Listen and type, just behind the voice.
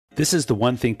This is the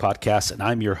One Thing Podcast, and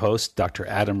I'm your host, Dr.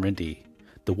 Adam Rindy.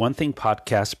 The One Thing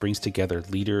Podcast brings together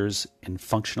leaders in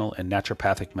functional and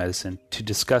naturopathic medicine to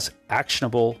discuss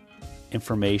actionable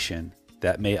information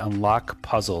that may unlock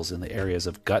puzzles in the areas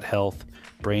of gut health,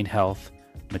 brain health,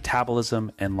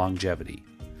 metabolism, and longevity.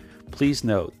 Please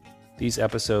note, these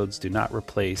episodes do not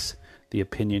replace the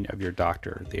opinion of your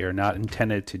doctor. They are not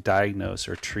intended to diagnose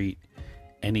or treat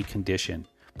any condition.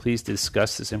 Please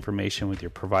discuss this information with your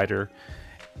provider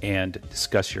and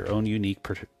discuss your own unique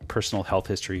personal health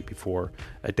history before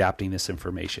adapting this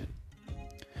information.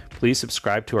 Please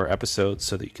subscribe to our episodes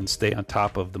so that you can stay on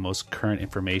top of the most current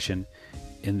information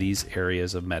in these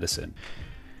areas of medicine.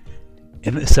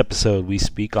 In this episode, we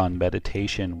speak on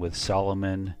meditation with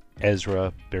Solomon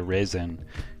Ezra Berezin,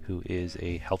 who is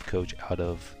a health coach out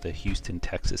of the Houston,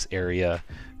 Texas area,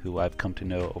 who I've come to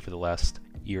know over the last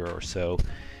year or so.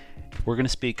 We're going to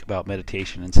speak about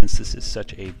meditation, and since this is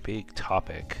such a big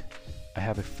topic, I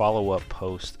have a follow-up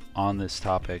post on this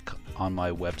topic on my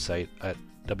website at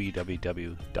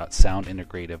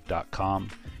www.soundintegrative.com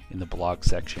in the blog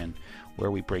section,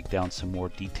 where we break down some more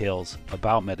details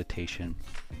about meditation.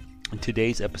 In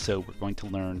today's episode, we're going to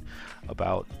learn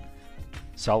about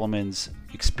Solomon's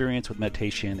experience with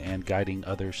meditation and guiding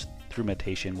others through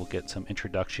meditation. We'll get some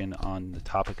introduction on the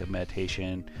topic of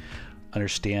meditation,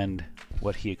 understand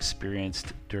what he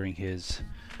experienced during his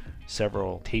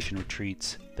several meditation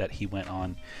retreats that he went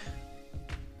on.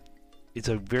 It's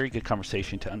a very good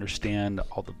conversation to understand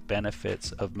all the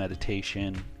benefits of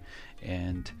meditation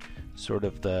and sort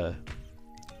of the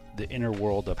inner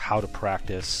world of how to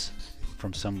practice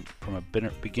from a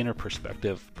beginner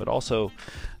perspective, but also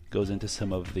goes into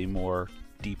some of the more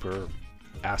deeper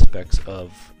aspects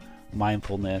of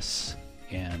mindfulness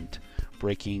and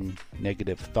breaking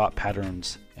negative thought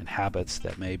patterns and habits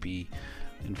that may be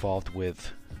involved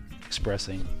with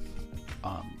expressing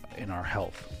in our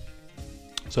health.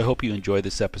 So I hope you enjoyed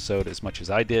this episode as much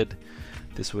as I did.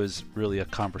 This was really a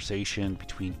conversation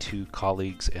between two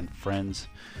colleagues and friends,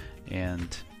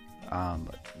 and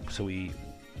so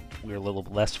we're a little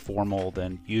less formal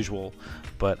than usual,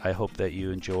 but I hope that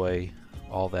you enjoy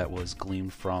all that was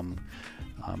gleaned from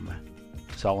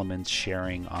Solomon's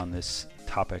sharing on this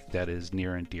topic that is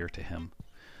near and dear to him.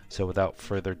 So without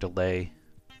further delay,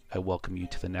 I welcome you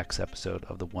to the next episode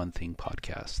of the One Thing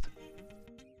Podcast.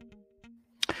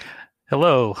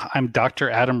 Hello, I'm Dr.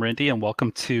 Adam Rindy, and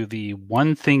welcome to the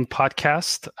One Thing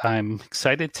Podcast. I'm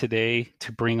excited today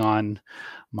to bring on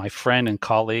my friend and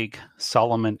colleague,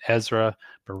 Solomon Ezra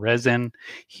Berezin.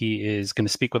 He is going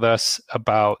to speak with us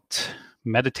about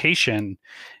meditation,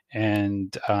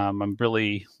 and I'm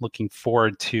really looking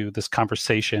forward to this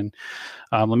conversation.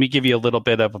 Let me give you a little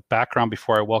bit of a background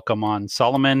before I welcome on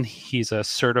Solomon. He's a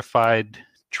certified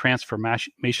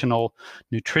transformational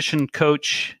nutrition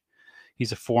coach.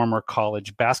 He's a former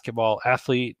college basketball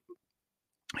athlete.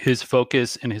 His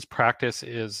focus in his practice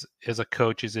as a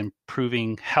coach is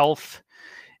improving health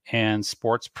and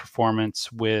sports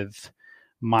performance with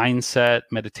mindset,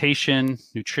 meditation,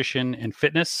 nutrition, and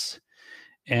fitness.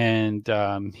 And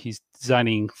he's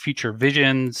designing future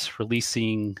visions,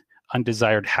 releasing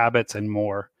undesired habits, and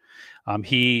more.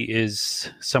 He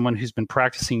is someone who's been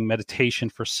practicing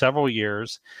meditation for several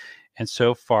years, and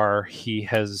so far he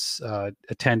has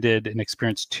attended and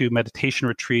experienced 2 meditation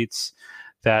retreats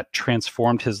that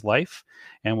transformed his life,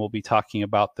 and we'll be talking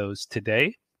about those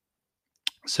today.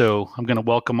 So I'm going to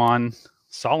welcome on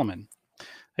Solomon.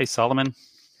 Hey, Solomon.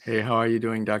 Hey, how are you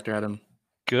doing, Dr. Adam?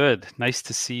 Good. Nice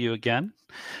to see you again.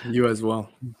 You as well.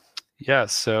 Yeah,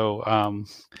 so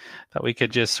that we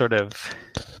could just sort of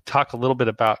talk a little bit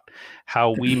about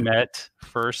how we met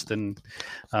first, and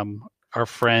our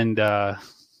friend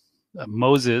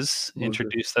Moses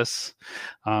introduced us.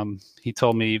 He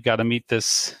told me, you've got to meet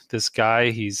this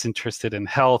guy. He's interested in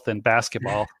health and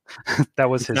basketball. That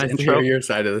was his nice intro. To hear your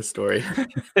side of the story.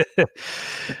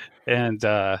 And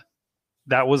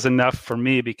that was enough for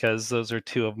me, because those are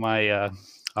 2 of my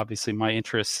obviously my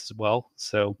interests as well.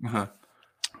 So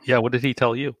yeah, what did he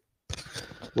tell you?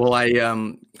 Well, I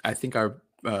think our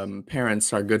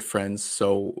parents are good friends.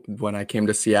 So when I came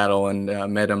to Seattle and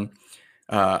met him,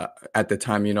 at the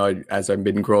time, as I've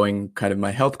been growing kind of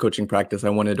my health coaching practice, I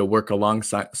wanted to work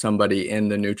alongside somebody in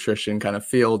the nutrition kind of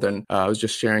field. And I was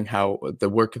just sharing how the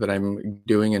work that I'm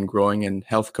doing and growing in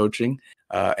health coaching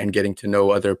and getting to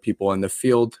know other people in the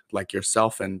field like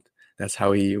yourself. And that's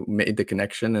how he made the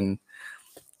connection. And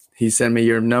he sent me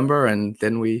your number, and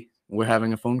then we're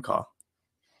having a phone call.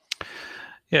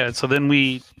 Yeah. So then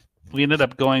we ended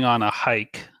up going on a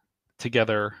hike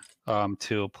together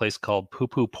to a place called Poo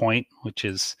Poo Point, which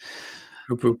is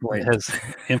Poo-poo It point. has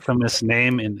infamous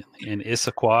name in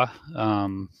Issaquah,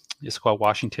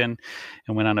 Washington,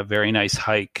 and went on a very nice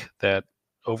hike that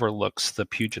overlooks the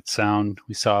Puget Sound.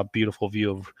 We saw a beautiful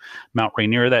view of Mount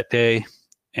Rainier that day,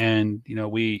 and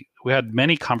we had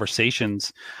many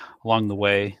conversations along the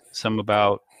way. Some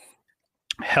about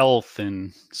health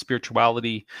and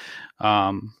spirituality,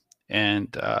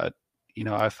 and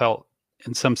I felt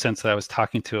in some sense that I was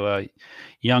talking to a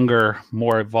younger,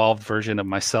 more evolved version of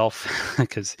myself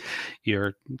because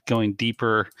you're going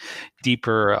deeper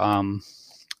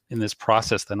in this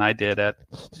process than I did at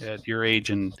your age,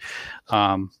 and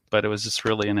but it was just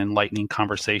really an enlightening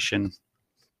conversation.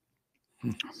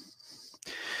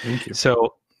 Thank you.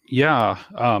 So yeah,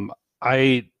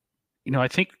 I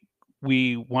think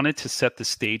we wanted to set the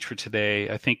stage for today.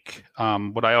 I think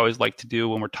what I always like to do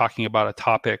when we're talking about a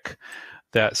topic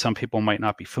that some people might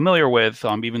not be familiar with,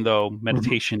 even though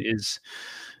meditation is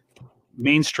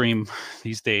mainstream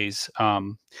these days,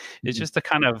 is just to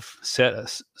kind of set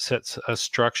a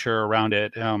structure around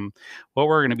it. What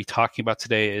we're going to be talking about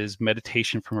today is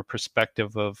meditation from a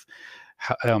perspective of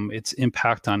its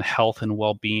impact on health and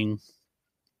well-being,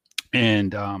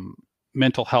 and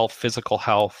mental health, physical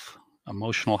health,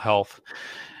 emotional health,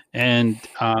 and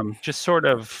just sort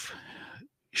of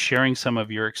sharing some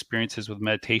of your experiences with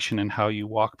meditation and how you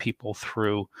walk people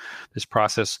through this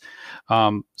process.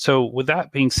 So with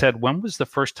that being said, when was the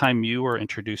first time you were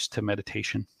introduced to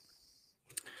meditation?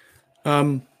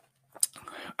 I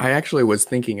actually was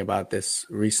thinking about this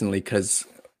recently because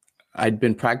I'd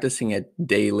been practicing it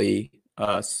daily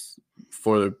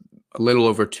for a little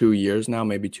over 2 years now,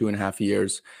 maybe 2.5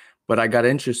 years. But I got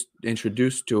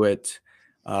introduced to it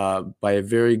by a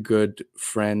very good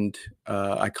friend.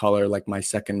 I call her like my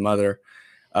second mother,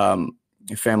 a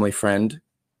family friend,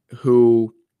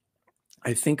 who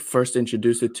I think first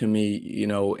introduced it to me,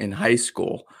 in high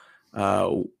school,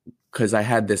 because I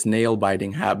had this nail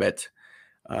biting habit,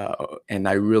 and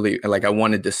I really I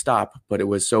wanted to stop, but it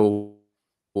was so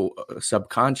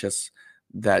subconscious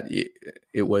that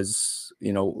it was,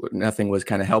 nothing was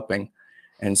kind of helping.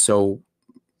 And so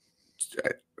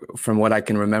from what I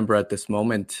can remember at this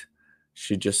moment,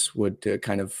 she just would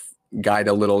kind of guide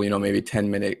a little, maybe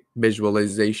 10-minute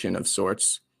visualization of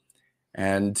sorts.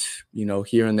 And,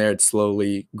 here and there, it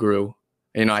slowly grew.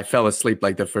 I fell asleep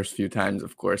like the first few times,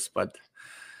 of course, but,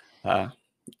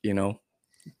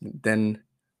 then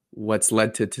what's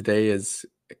led to today is,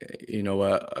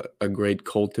 a great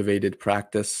cultivated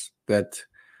practice that,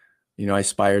 I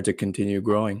aspire to continue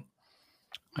growing.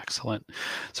 Excellent.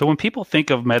 So when people think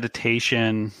of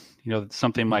meditation,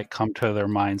 something might come to their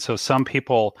mind. So some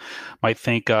people might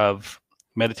think of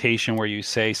meditation where you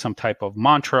say some type of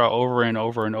mantra over and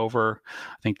over and over.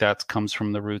 I think that comes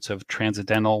from the roots of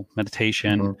transcendental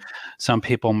meditation. Some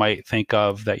people might think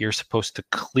of that you're supposed to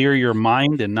clear your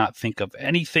mind and not think of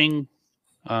anything.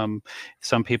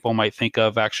 Some people might think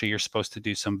of actually you're supposed to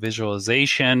do some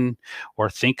visualization or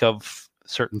think of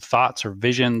certain thoughts or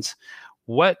visions.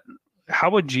 How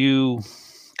would you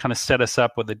kind of set us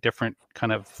up with the different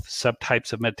kind of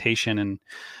subtypes of meditation, and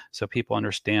so people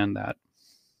understand that?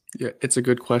 Yeah, it's a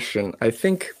good question. I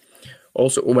think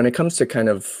also when it comes to kind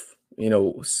of,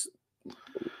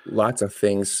 lots of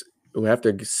things, we have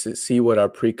to see what our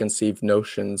preconceived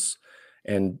notions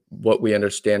and what we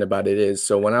understand about it is.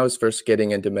 So when I was first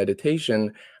getting into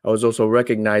meditation, I was also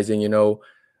recognizing,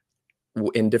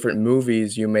 in different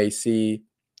movies, you may see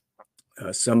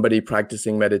somebody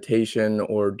practicing meditation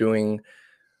or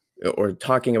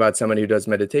talking about somebody who does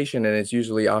meditation, and it's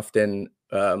usually often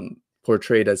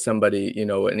portrayed as somebody,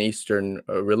 an Eastern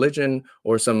religion,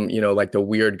 or some, like the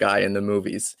weird guy in the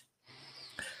movies.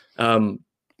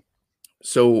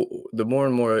 So the more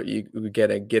and more you get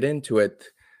into it,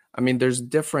 I mean, there's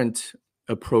different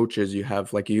approaches you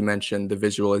have, like you mentioned, the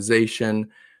visualization,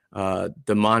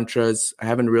 the mantras. I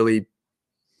haven't really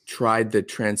tried the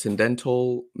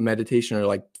transcendental meditation, or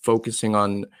like focusing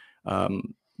on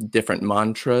different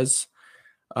mantras,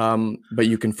 but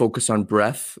you can focus on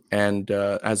breath. And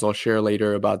as I'll share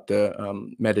later about the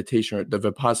meditation, the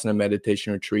Vipassana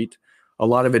meditation retreat, a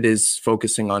lot of it is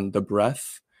focusing on the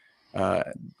breath.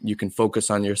 You can focus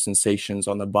on your sensations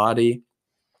on the body,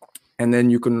 and then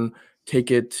you can take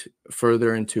it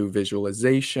further into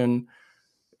visualization.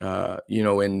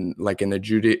 In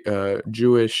the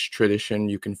Jewish tradition,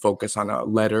 you can focus on a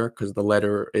letter, because the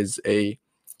letter is a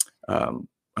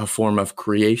form of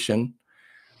creation.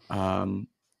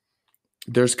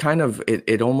 There's kind of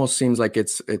it almost seems like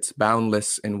it's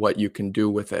boundless in what you can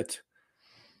do with it,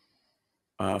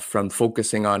 from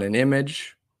focusing on an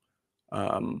image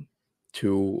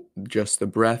to just the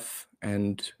breath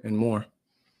and more.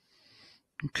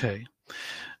 Okay.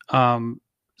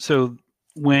 So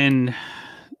when,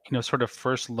 sort of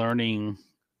first learning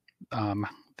um,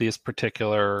 these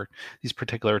particular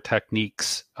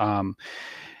techniques,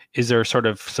 is there sort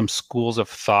of some schools of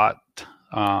thought?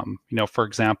 For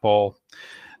example,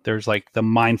 there's like the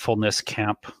mindfulness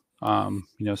camp,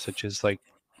 such as like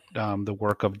the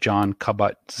work of John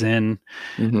Kabat-Zinn,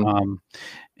 Mm-hmm.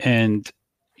 and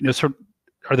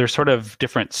are there sort of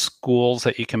different schools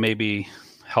that you can maybe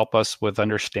help us with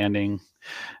understanding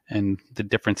and the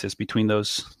differences between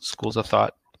those schools of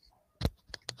thought?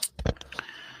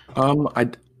 I'm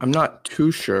not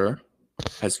too sure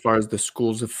as far as the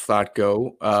schools of thought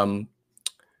go.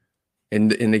 In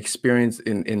the experience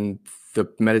in the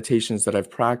meditations that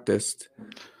I've practiced,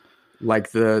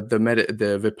 like the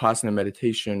Vipassana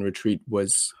meditation retreat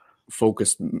was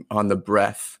focused on the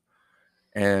breath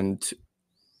and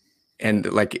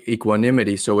like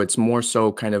equanimity. So it's more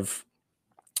so kind of,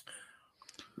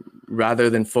 rather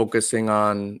than focusing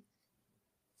on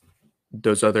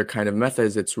those other kind of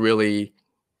methods, it's really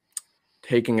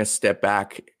taking a step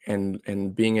back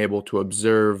and being able to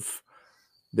observe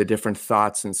the different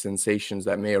thoughts and sensations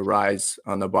that may arise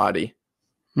on the body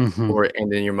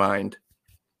and in your mind.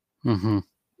 Mm-hmm.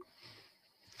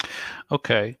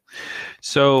 Okay.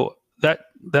 So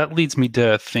that leads me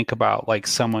to think about like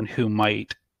someone who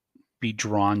might be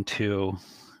drawn to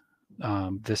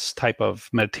this type of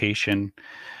meditation.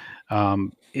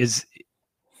 Is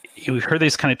We've heard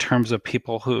these kind of terms of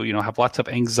people who have lots of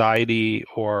anxiety,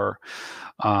 or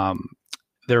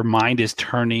their mind is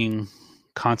turning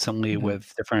constantly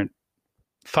with different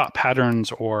thought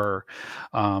patterns, or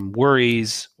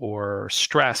worries or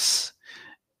stress,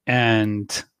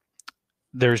 and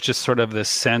there's just sort of this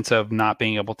sense of not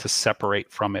being able to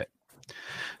separate from it.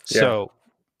 Yeah.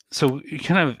 So you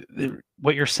kind of,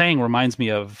 what you're saying reminds me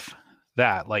of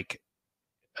that, like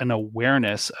an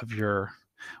awareness of your,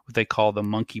 what they call the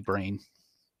monkey brain.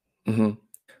 Mm-hmm.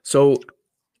 So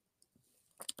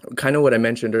kind of what I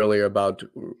mentioned earlier about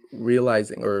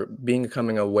realizing or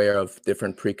becoming aware of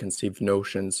different preconceived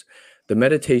notions, the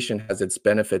meditation has its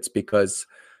benefits because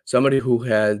somebody who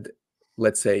had,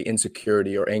 let's say,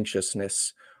 insecurity or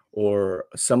anxiousness or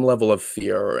some level of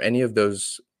fear or any of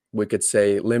those, we could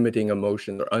say, limiting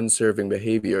emotions or unserving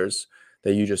behaviors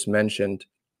that you just mentioned,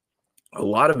 a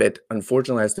lot of it,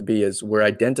 unfortunately, has to be is we're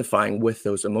identifying with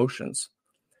those emotions.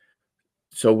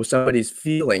 So somebody's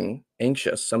feeling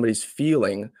anxious, somebody's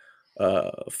feeling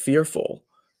fearful,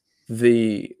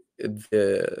 the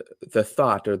the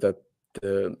thought or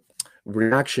the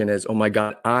reaction is, oh my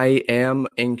God, I am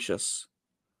anxious.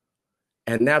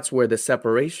 And that's where the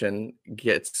separation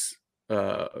gets,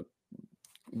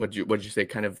 what'd you say,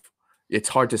 kind of, it's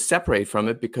hard to separate from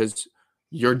it because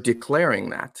you're declaring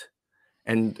that.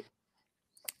 And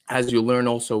as you learn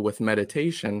also with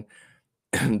meditation,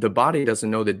 the body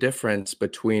doesn't know the difference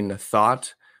between a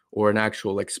thought or an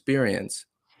actual experience.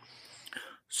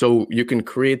 So you can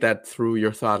create that through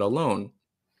your thought alone.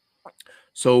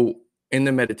 So in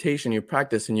the meditation, you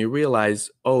practice and you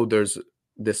realize, oh, there's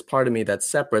this part of me that's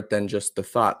separate than just the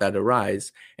thought that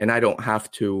arise. And I don't have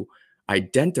to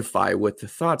identify with the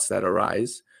thoughts that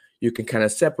arise. You can kind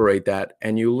of separate that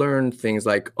and you learn things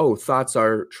like, oh, thoughts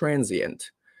are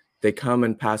transient. They come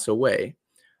and pass away.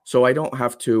 So I don't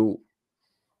have to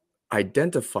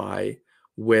identify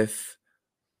with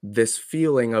this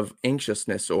feeling of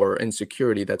anxiousness or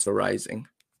insecurity that's arising.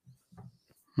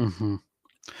 Mm-hmm.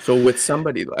 So with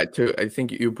somebody, I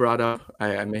think you brought up,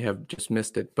 I may have just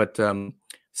missed it, but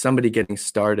somebody getting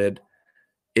started,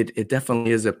 it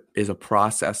definitely is a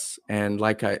process. And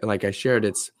like I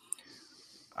shared,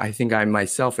 I think I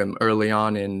myself am early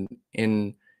on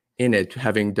in it,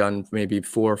 having done maybe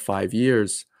 4 or 5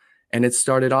 years. And it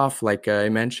started off, like I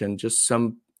mentioned, just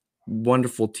some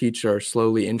wonderful teacher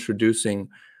slowly introducing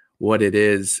what it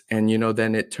is. And,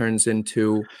 then it turns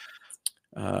into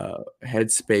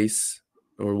Headspace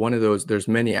or one of those. There's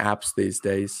many apps these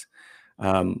days.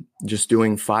 Just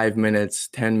doing 5 minutes,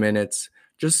 10 minutes,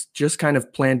 just kind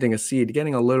of planting a seed,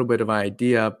 getting a little bit of an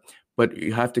idea, but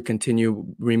you have to continue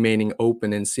remaining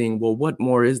open and seeing, well, what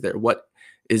more is there? What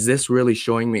is this really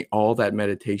showing me all that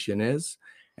meditation is?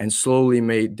 And slowly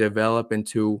may develop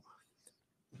into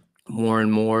more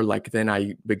and more. Like then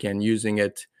I began using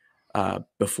it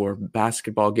before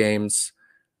basketball games,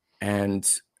 and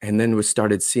then we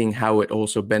started seeing how it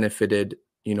also benefited,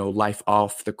 life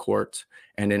off the court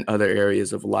and in other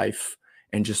areas of life,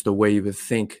 and just the way you would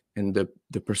think and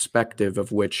the perspective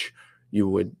of which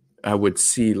I would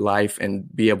see life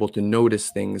and be able to notice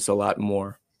things a lot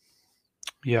more.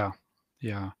 Yeah.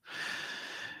 Yeah.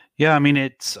 Yeah. I mean,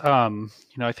 it's,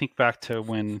 I think back to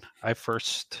when I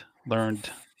first learned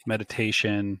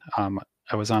meditation.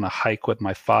 I was on a hike with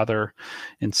my father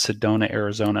in Sedona,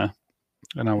 Arizona,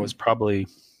 and I was probably,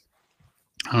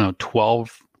 I don't know,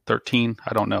 12, 13,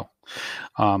 I don't know.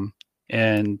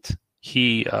 And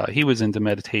he was into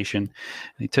meditation,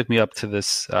 and he took me up to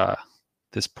this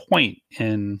point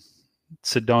in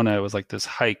Sedona. It was like this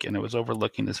hike, and it was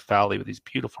overlooking this valley with these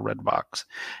beautiful red rocks.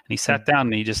 And he sat down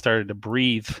and he just started to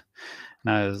breathe.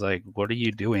 And I was like, "What are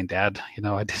you doing, Dad?"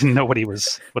 I didn't know what he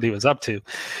was up to.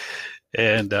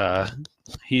 And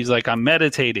he's like, "I'm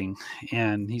meditating."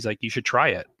 And he's like, "You should try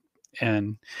it."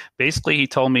 And basically he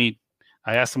told me,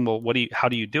 I asked him, "Well, how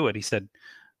do you do it?" He said,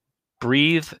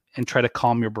 "Breathe and try to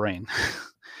calm your brain."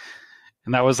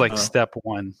 And that was like step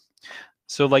one.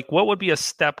 So like, what would be a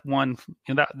step one?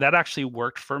 That actually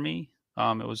worked for me.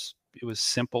 It was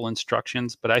simple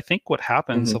instructions, but I think what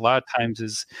happens a lot of times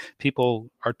is people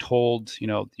are told,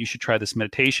 you should try this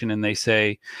meditation, and they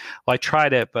say, "Well, I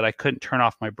tried it, but I couldn't turn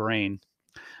off my brain.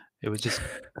 It was just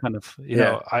kind of,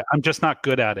 I'm just not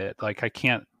good at it. Like I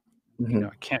can't, I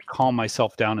can't calm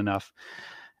myself down enough."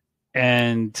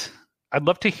 And I'd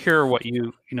love to hear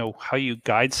how you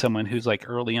guide someone who's like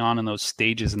early on in those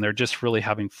stages and they're just really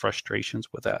having frustrations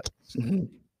with that.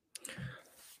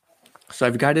 So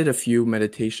I've guided a few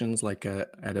meditations, like at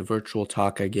a virtual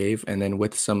talk I gave, and then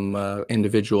with some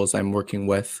individuals I'm working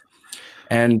with.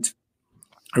 And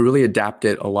I really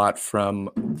adapted a lot from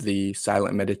the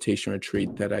silent meditation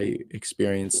retreat that I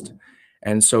experienced.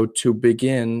 And so to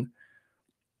begin,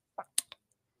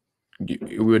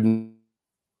 you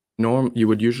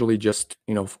would usually just,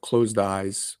 close the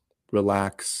eyes,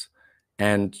 relax,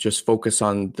 and just focus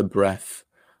on the breath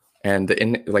and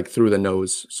like through the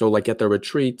nose. So like at the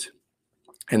retreat,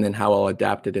 and then how I'll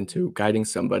adapt it into guiding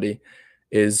somebody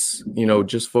is,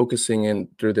 just focusing in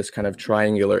through this kind of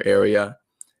triangular area,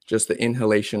 just the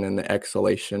inhalation and the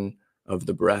exhalation of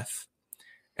the breath.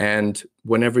 And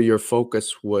whenever your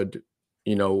focus would,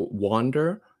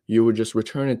 wander, you would just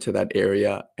return it to that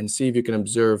area and see if you can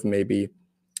observe maybe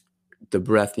the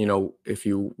breath. If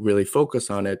you really focus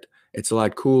on it, it's a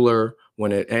lot cooler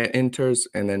when it enters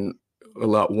and then a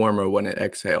lot warmer when it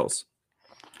exhales.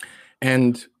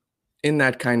 And in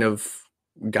that kind of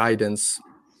guidance,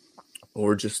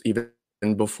 or just even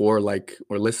before, like,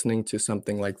 or listening to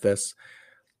something like this,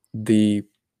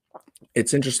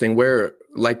 it's interesting where,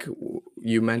 like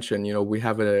you mentioned, we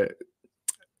have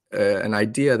an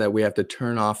idea that we have to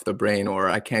turn off the brain, or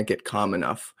I can't get calm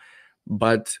enough.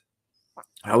 But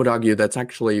I would argue that's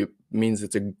actually means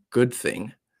it's a good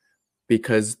thing,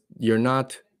 because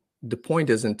the point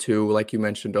isn't to, like you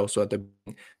mentioned also at the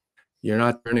beginning, you're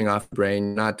not turning off the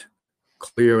brain, not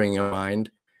clearing your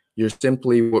mind. You're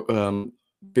simply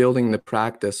building the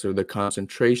practice or the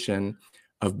concentration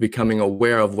of becoming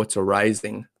aware of what's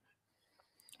arising.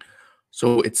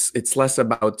 So it's less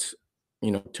about,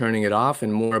 turning it off,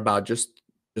 and more about just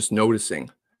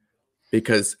noticing,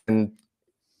 and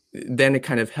then it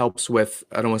kind of helps with,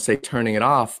 I don't want to say turning it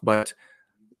off, but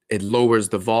it lowers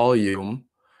the volume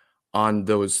on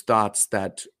those thoughts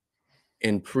that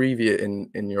in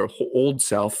your old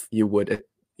self you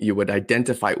would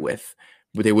identify with.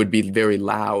 But they would be very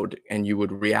loud and you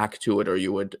would react to it, or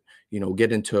you would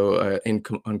get into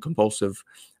uncompulsive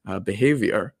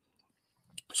behavior.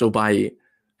 So by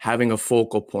having a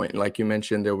focal point, like you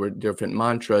mentioned, there were different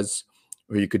mantras,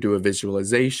 or you could do a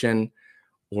visualization,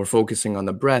 or focusing on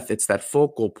the breath. It's that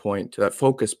focal point, that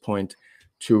focus point,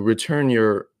 to return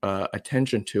your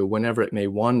attention to whenever it may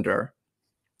wander.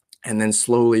 And then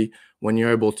slowly, when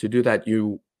you're able to do that,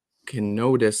 you can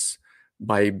notice,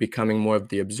 by becoming more of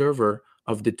the observer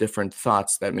of the different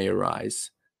thoughts that may arise,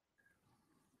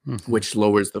 which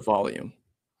lowers the volume.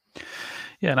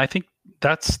 Yeah, and I think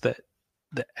that's the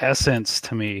essence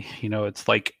to me. It's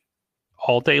like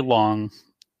all day long,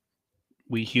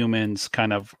 we humans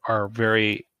kind of are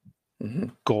very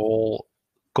goal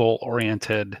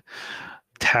oriented,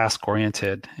 task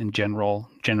oriented in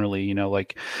generally,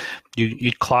 like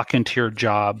you clock into your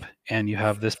job and you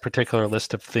have this particular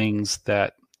list of things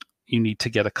that you need to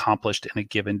get accomplished in a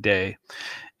given day.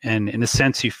 And in a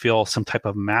sense, you feel some type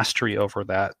of mastery over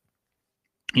that.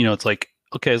 It's like,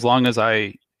 okay, as long as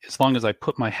I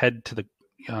put my head to the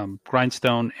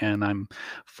grindstone and I'm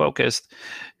focused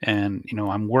and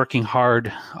I'm working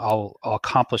hard, I'll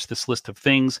accomplish this list of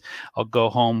things. I'll go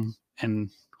home and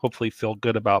hopefully feel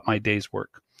good about my day's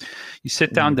work. You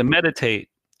sit down to meditate,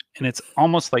 and it's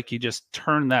almost like you just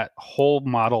turn that whole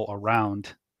model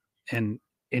around, and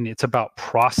it's about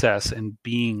process and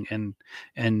being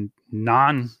and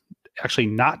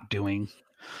not doing.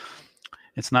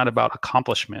 It's not about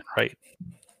accomplishment, right?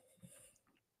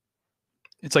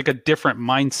 It's like a different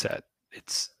mindset.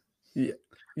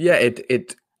 Yeah,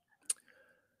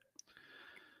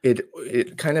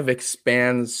 it kind of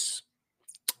expands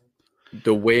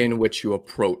the way in which you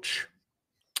approach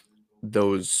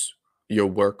those your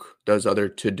work, those other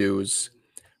to-dos,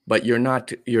 but you're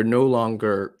no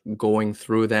longer going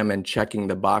through them and checking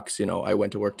the box. I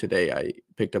went to work today, I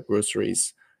picked up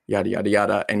groceries, yada yada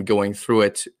yada, and going through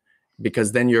it,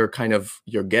 because then you're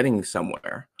getting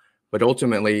somewhere. But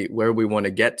ultimately, where we want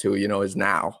to get to, is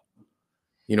now.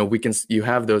 You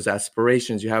have those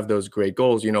aspirations, you have those great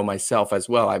goals. Myself as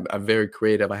well, I'm very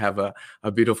creative. I have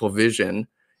a beautiful vision,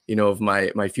 of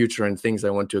my future and things I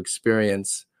want to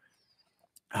experience.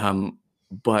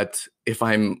 But if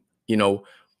I'm,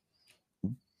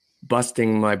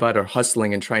 busting my butt or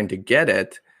hustling and trying to get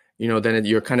it, then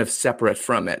you're kind of separate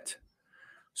from it.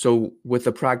 So with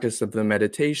the practice of the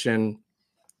meditation,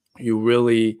 you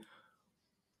really,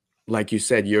 like you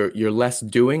said, you're less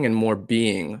doing and more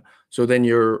being. So then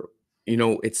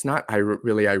it's not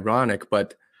really ironic,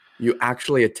 but you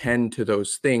actually attend to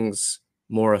those things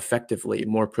more effectively,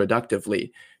 more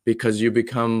productively, because you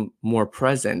become more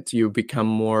present, you become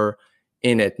more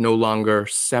in it, no longer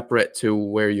separate to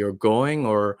where you're going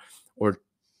or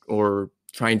or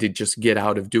trying to just get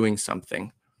out of doing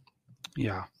something.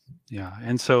 Yeah.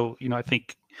 And so, I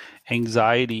think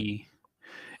anxiety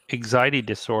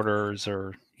disorders,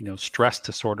 or stress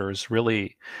disorders,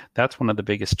 really, that's one of the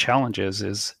biggest challenges,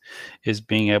 is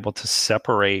being able to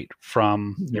separate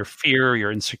from your fear,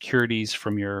 your insecurities,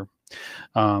 from your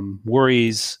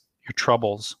worries, your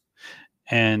troubles,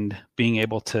 and being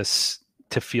able to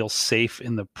feel safe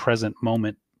in the present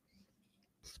moment.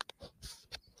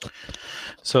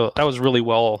 So that was really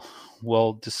well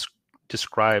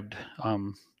described.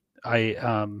 So I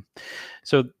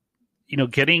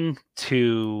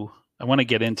want to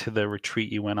get into the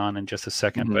retreat you went on in just a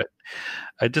second, Mm-hmm. but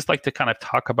I'd just like to kind of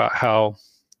talk about how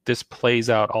this plays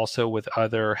out also with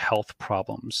other health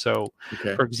problems. So,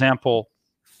 Okay. for example,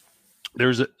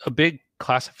 there's a big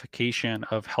classification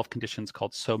of health conditions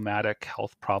called somatic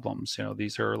health problems.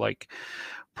 These are like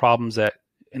problems that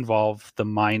involve the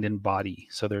mind and body.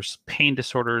 So there's pain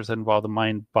disorders that involve the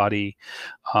mind body.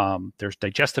 There's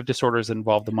digestive disorders that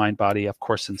involve the mind body. Of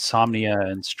course, insomnia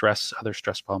and other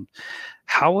stress problems.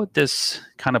 How would this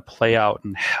kind of play out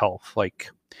in health? Like,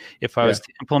 if I was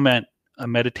to implement a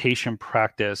meditation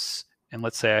practice, and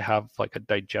let's say I have like a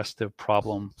digestive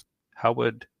problem, how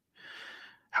would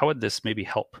this maybe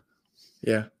help?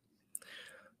 Yeah.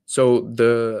 So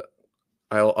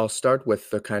I'll start with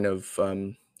the kind of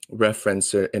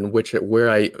reference in where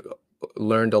I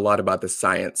learned a lot about the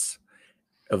science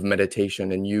of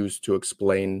meditation and used to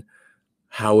explain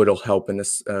how it'll help in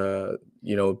this,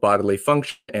 bodily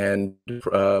function and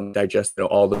digest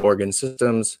all the organ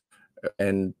systems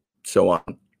and so on.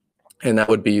 And that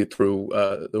would be through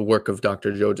the work of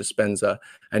Dr. Joe Dispenza.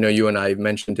 I know you and I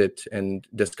mentioned it and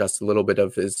discussed a little bit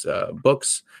of his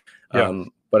books. Yeah.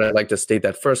 But I'd like to state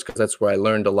that first, because that's where I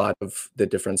learned a lot of the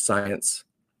different science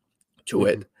to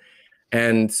it.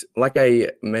 And like I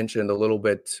mentioned a little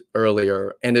bit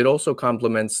earlier, and it also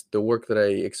complements the work that I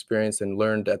experienced and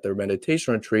learned at their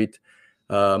meditation retreat,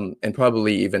 and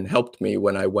probably even helped me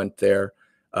when I went there,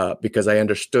 because I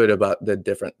understood about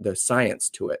the science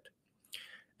to it.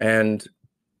 And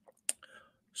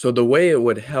so the way it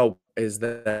would help is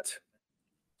that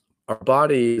our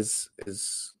body is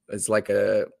like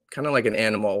a kind of like an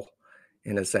animal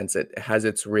in a sense. It has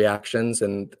its reactions,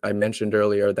 and I mentioned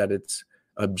earlier that it's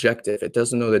objective. It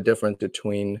doesn't know the difference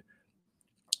between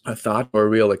a thought or a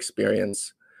real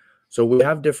experience. So we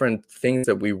have different things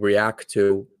that we react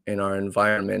to in our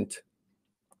environment,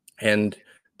 and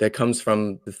that comes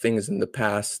from the things in the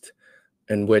past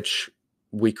in which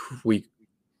we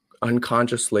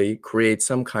unconsciously create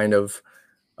some kind of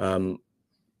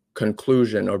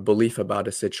conclusion or belief about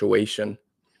a situation.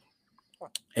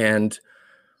 And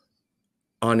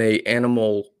on a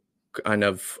animal kind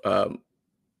of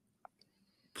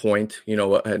point,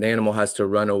 an animal has to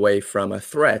run away from a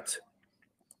threat.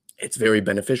 It's very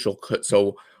beneficial.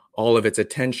 So all of its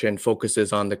attention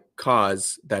focuses on the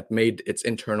cause that made its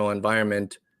internal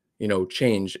environment,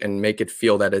 change and make it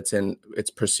feel that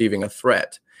it's perceiving a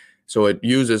threat. So it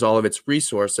uses all of its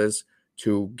resources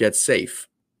to get safe.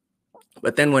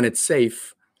 But then when it's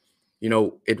safe,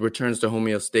 it returns to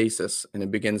homeostasis and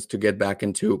it begins to get back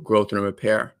into growth and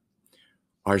repair.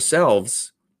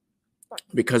 Ourselves,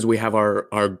 because we have our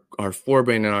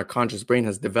forebrain and our conscious brain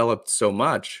has developed so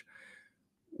much,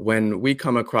 when we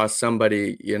come across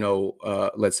somebody,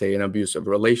 let's say an abusive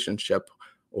relationship,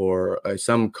 or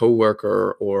some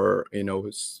coworker, or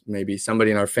maybe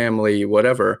somebody in our family,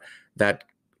 whatever, that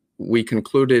we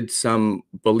concluded some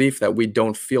belief that we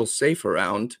don't feel safe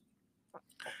around,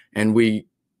 and we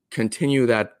continue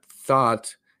that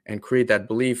thought and create that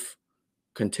belief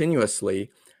continuously,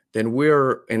 then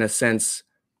we're in a sense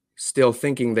still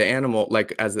thinking the animal,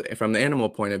 like from the animal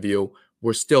point of view,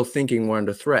 we're still thinking we're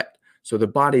under threat. So the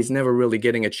body's never really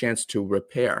getting a chance to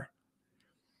repair.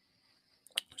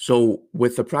 So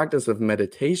with the practice of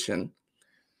meditation,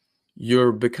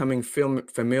 you're becoming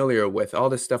familiar with all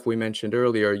the stuff we mentioned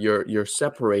earlier. You're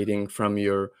separating from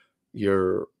your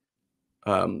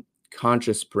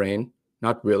conscious brain,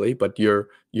 not really, but you're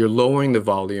lowering the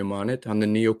volume on it, on the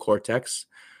neocortex,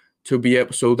 to be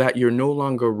able, so that you're no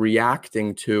longer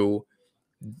reacting to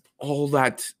all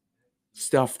that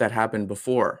stuff that happened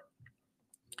before.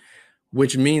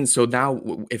 Which means, so now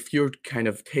if you're kind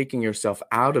of taking yourself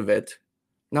out of it,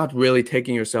 not really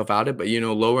taking yourself out of it, but,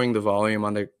 lowering the volume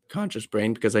on the conscious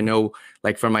brain, because I know,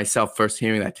 like for myself, first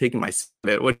hearing that, taking myself out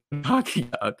of it, what are you talking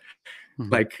about? Mm-hmm.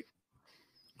 Like,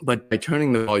 but by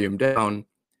turning the volume down,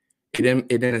 it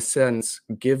in a sense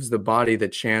gives the body the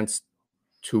chance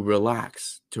to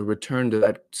relax, to return to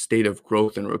that state of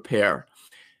growth and repair.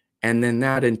 And then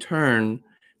that in turn,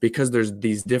 because there's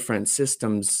these different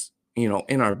systems,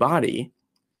 in our body,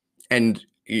 and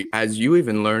as you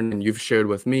even learned and you've shared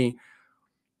with me,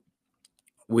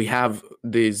 we have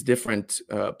these different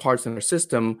parts in our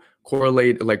system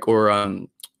correlate,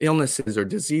 illnesses or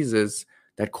diseases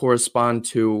that correspond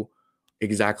to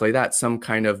exactly that, some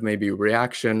kind of maybe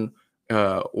reaction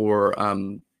or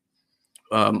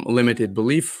limited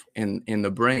belief in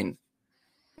the brain,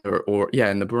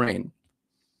 in the brain.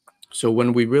 So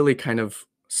when we really kind of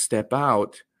step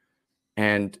out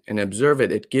and observe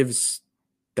it, it gives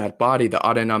that body, the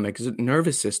autonomic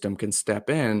nervous system, can step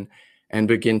in and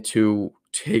begin to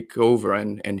take over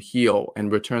and heal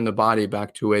and return the body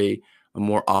back to a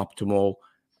more optimal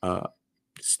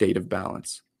state of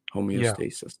balance,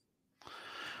 homeostasis. Yeah.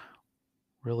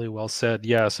 Really well said.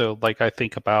 Yeah. So I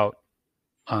think about,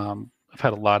 I've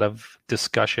had a lot of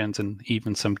discussions and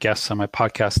even some guests on my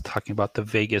podcast talking about the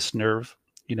vagus nerve,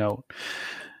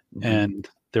 Mm-hmm. and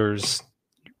there's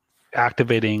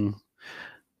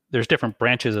different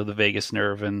branches of the vagus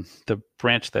nerve, and the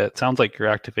branch that sounds like you're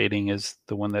activating is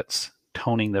the one that's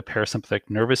toning the parasympathetic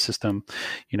nervous system,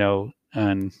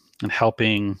 and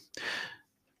helping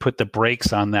put the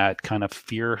brakes on that kind of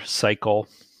fear cycle.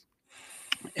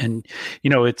 And,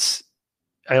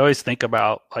 I always think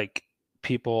about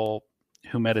people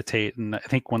who meditate, and I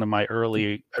think one of my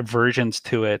early aversions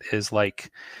to it is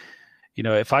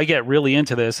if I get really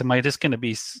into this, am I just going to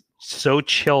be so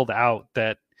chilled out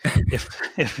that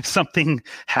if something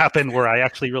happened where I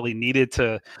actually really needed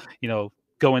to,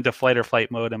 go into flight or flight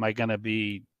mode, am I going to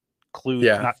be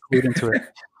not clued into it?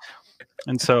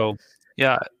 And so,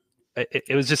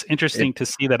 it was just interesting to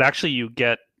see that actually you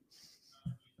get,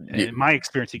 in my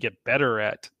experience, you get better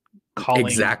at calling.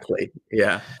 Exactly.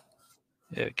 Yeah.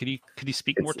 Could you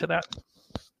speak more to that?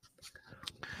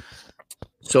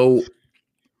 So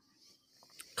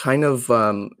kind of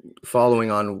following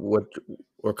on what,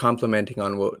 or complementing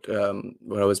on what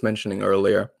I was mentioning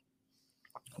earlier,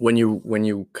 when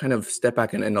you kind of step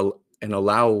back and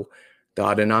allow the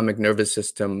autonomic nervous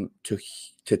system to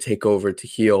take over, to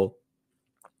heal,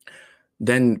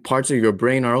 then parts of your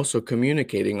brain are also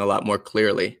communicating a lot more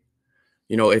clearly.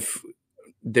 If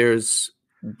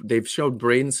they've showed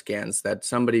brain scans that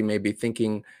somebody may be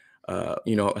thinking,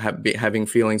 having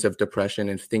feelings of depression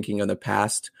and thinking of the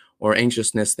past, or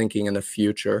anxiousness thinking in the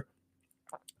future.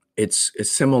 It's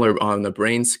similar on the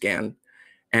brain scan,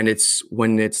 and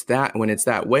when it's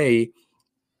that way,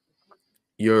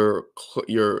 you're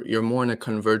more in a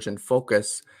convergent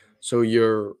focus. So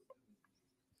the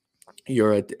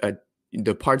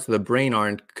parts of the brain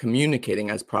aren't communicating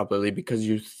as properly, because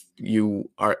you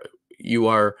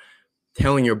are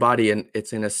telling your body and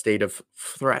it's in a state of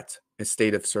threat, a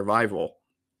state of survival.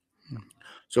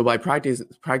 So by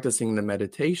practicing the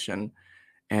meditation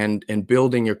and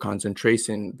building your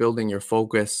concentration, building your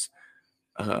focus,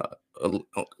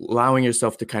 allowing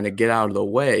yourself to kind of get out of the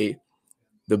way,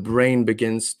 the brain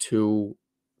begins to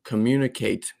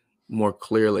communicate more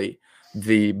clearly.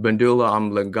 The medulla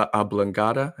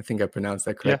oblongata, I think I pronounced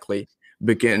that correctly,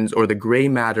 begins, or the gray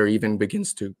matter even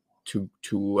begins to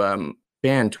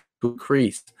expand, to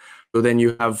increase. So then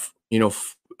you have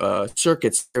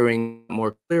circuits steering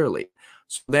more clearly.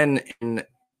 So then, in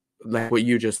like what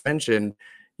you just mentioned,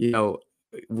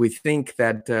 we think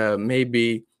that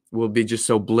maybe we'll be just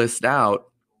so blissed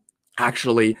out.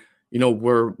 Actually,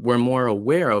 we're more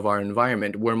aware of our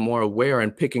environment. We're more aware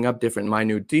and picking up different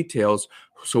minute details.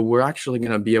 So we're actually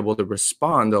going to be able to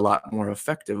respond a lot more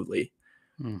effectively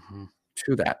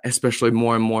to that, especially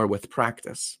more and more with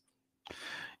practice.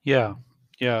 Yeah.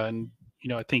 And,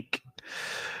 I think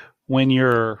when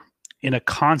you're in a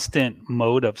constant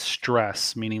mode of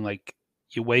stress, meaning like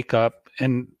you wake up,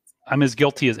 and I'm as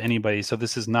guilty as anybody, so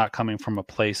this is not coming from a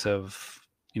place of,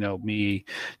 me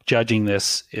judging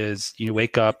this, is you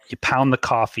wake up, you pound the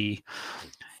coffee,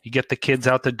 you get the kids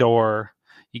out the door,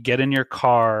 you get in your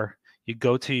car, you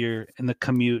go in the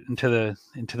commute into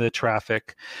the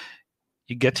traffic,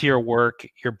 you get to your work,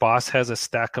 your boss has a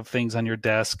stack of things on your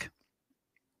desk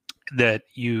that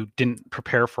you didn't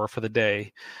prepare for the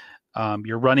day.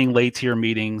 You're running late to your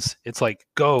meetings. It's like,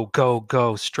 go, go,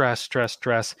 go, stress.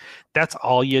 That's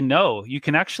all you know. You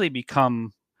can actually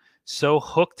become so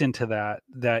hooked into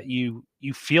that you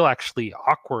feel actually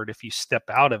awkward if you step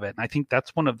out of it. And I think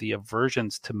that's one of the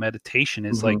aversions to meditation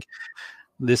is like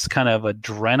this kind of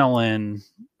adrenaline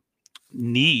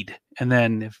need. And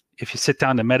then if you sit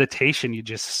down to meditation, you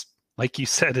just, like you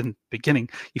said in the beginning,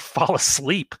 you fall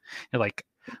asleep. You're like,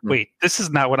 wait, this is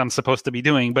not what I'm supposed to be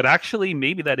doing. But actually,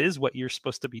 maybe that is what you're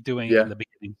supposed to be doing in the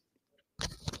beginning.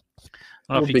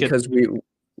 Because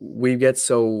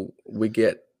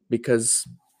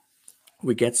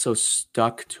we get so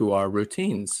stuck to our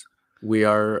routines. We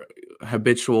are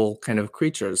habitual kind of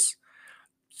creatures.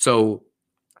 So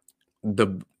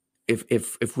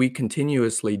if we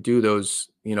continuously do those,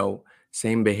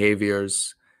 same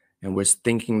behaviors, and we're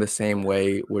thinking the same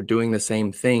way, we're doing the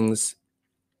same things,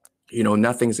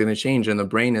 nothing's going to change, and the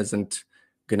brain isn't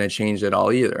going to change at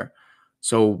all either.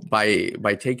 So by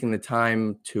taking the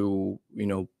time to,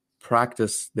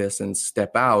 practice this and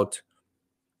step out,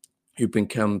 you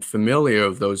become familiar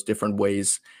of those different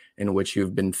ways in which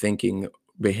you've been thinking,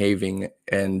 behaving,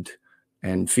 and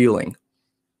feeling,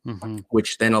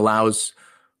 which then allows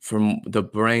for the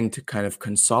brain to kind of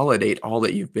consolidate all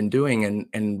that you've been doing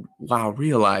and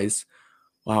realize,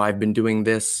 wow, I've been doing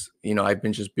this, I've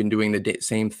been doing the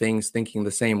same things, thinking the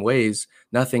same ways.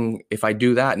 If I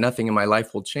do that, nothing in my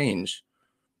life will change,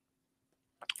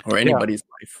 or anybody's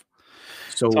life.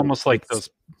 So it's almost like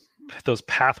those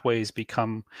pathways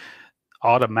become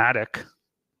automatic,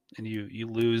 and you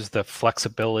lose the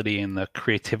flexibility and the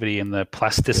creativity and the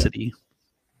plasticity.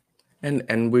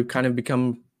 And we've kind of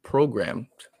become programmed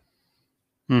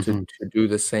to do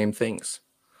the same things.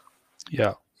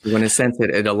 Yeah. So in a sense,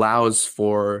 it allows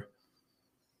for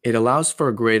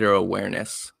a greater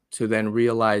awareness to then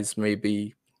realize,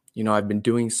 maybe, I've been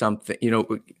doing something.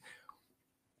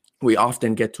 We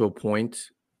often get to a point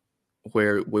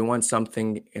where we want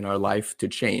something in our life to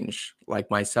change. Like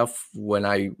myself, when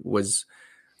I was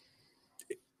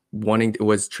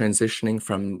transitioning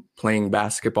from playing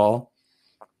basketball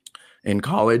in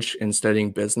college and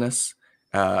studying business,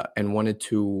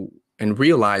 and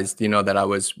realized, that I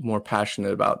was more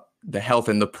passionate about the health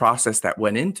and the process that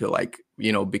went into,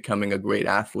 becoming a great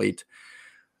athlete.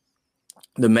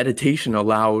 The meditation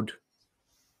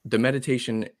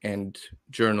and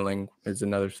journaling is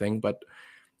another thing, but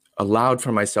allowed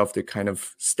for myself to kind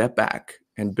of step back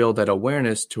and build that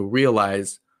awareness to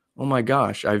realize, oh my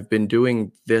gosh, I've been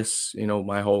doing this,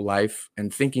 my whole life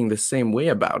and thinking the same way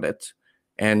about it.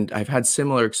 And I've had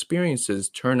similar experiences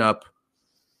turn up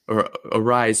or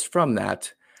arise from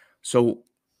that. So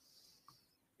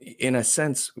in a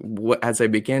sense, as I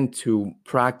began to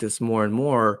practice more and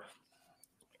more,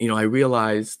 I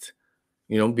realized,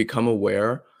 become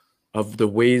aware of the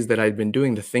ways that I've been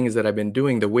doing, the things that I've been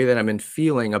doing, the way that I've been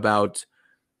feeling about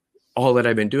all that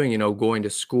I've been doing, going to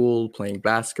school, playing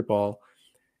basketball.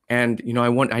 And,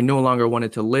 I no longer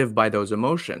wanted to live by those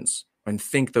emotions and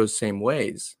think those same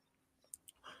ways.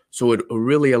 So it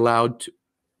really allowed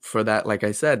for that, like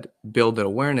I said, build an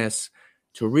awareness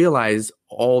to realize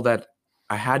all that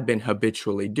I had been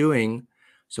habitually doing,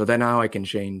 so that now I can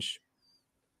change.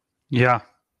 Yeah.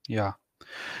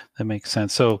 That makes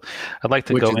sense. So I'd like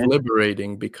to Which go is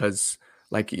liberating, because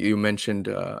like you mentioned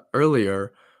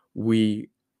earlier,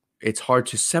 it's hard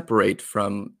to separate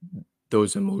from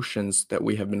those emotions that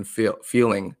we have been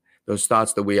feeling, those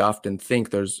thoughts that we often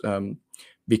think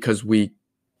because we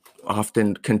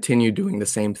often continue doing the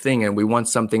same thing, and we want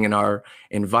something in our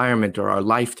environment or our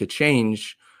life to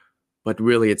change, but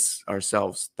really it's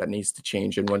ourselves that needs to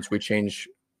change. And once we change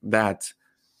that,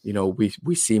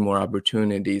 we see more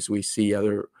opportunities, we see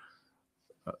other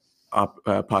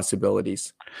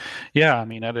possibilities. Yeah, I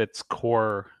mean, at its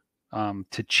core,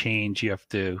 to change, you have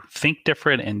to think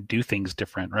different and do things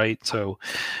different, right? So,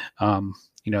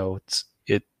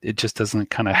 it just doesn't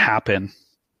kind of happen.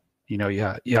 You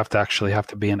have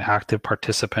to be an active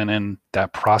participant in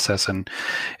that process. And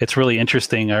it's really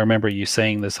interesting. I remember you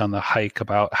saying this on the hike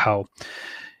about how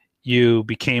you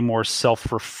became more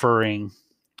self-referring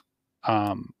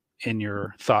in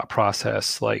your thought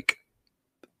process, like,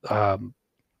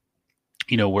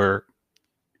 where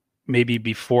maybe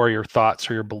before your thoughts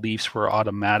or your beliefs were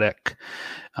automatic,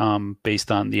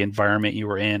 based on the environment you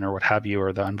were in or what have you,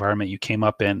 or the environment you came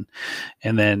up in.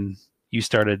 And then you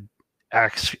started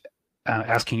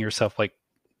asking yourself, like,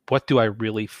 what do I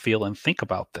really feel and think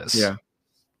about this? Yeah.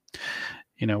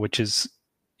 Which is,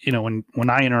 when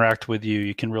I interact with you,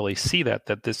 you can really see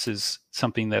that this is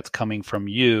something that's coming from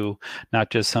you, not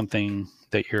just something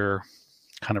that you're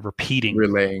kind of repeating.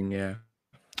 Relaying, yeah.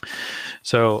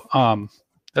 So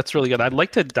that's really good. I'd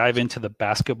like to dive into the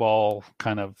basketball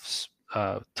kind of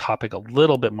topic a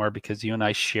little bit more, because you and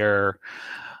I share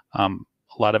a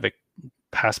lot of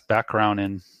past background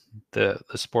in the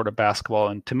sport of basketball.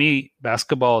 And to me,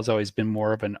 basketball has always been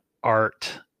more of an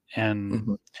art,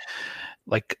 and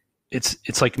like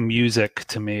it's like music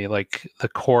to me, like the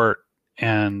court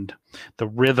and the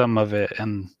rhythm of it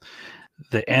and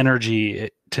the energy.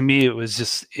 To me, it was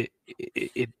just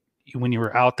it when you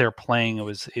were out there playing,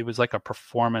 it was like a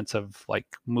performance of like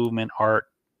movement, art,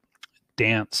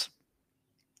 dance.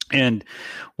 And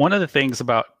one of the things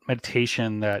about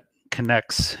meditation that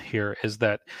connects here is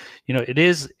that,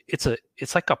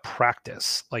 it's like a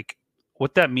practice. Like,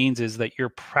 what that means is that you're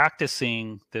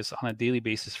practicing this on a daily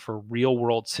basis for real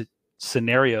world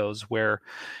scenarios where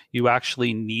you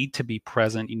actually need to be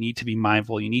present, you need to be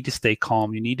mindful, you need to stay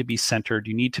calm, you need to be centered,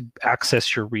 you need to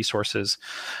access your resources,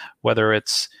 whether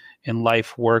it's in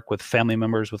life, work, with family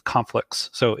members, with conflicts.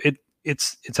 So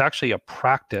it's actually a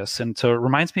practice. And so it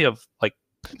reminds me of like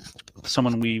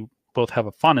someone we both have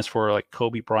a fondness for, like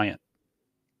Kobe Bryant,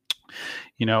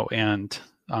 and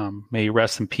may he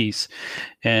rest in peace.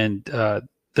 And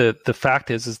the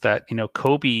fact is that,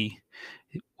 Kobe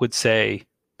would say,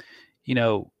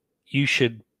 you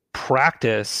should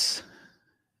practice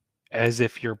as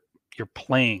if you're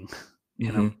playing,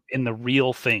 in the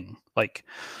real thing. Like,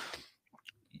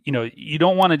 you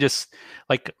don't want to just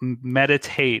like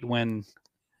meditate when,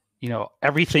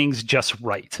 everything's just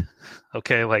right.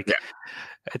 Okay. Like,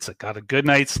 I got a good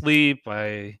night's sleep.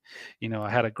 I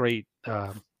had a great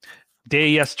day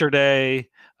yesterday.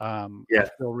 I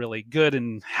feel really good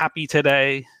and happy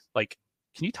today. Like,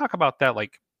 can you talk about that?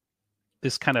 Like,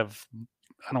 this kind of,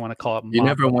 I don't want to call it. You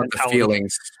never want mentality. the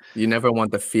feelings. You never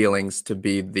want the feelings to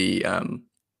be the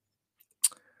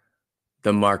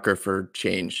marker for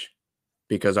change,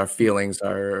 because our feelings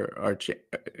are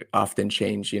often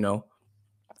change.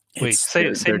 Wait,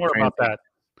 say more about that.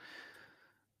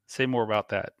 Say more about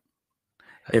that.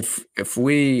 If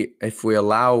we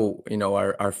allow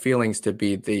our feelings to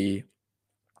be the,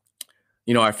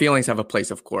 our feelings have a place,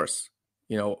 of course.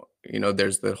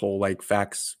 There's the whole like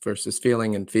facts versus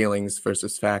feeling and feelings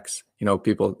versus facts.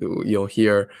 People, you'll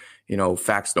hear,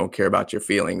 facts don't care about your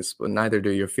feelings, but neither do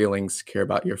your feelings care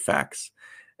about your facts.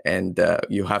 And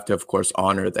you have to, of course,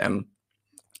 honor them.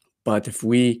 But if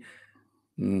we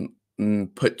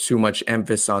put too much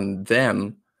emphasis on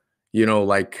them,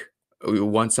 like we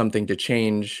want something to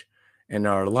change in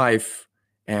our life,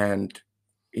 and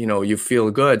you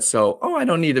feel good, so I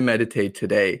don't need to meditate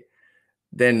today.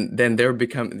 Then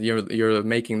you're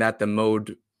making that the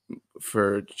mode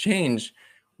for change,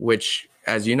 which,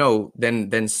 as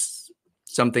then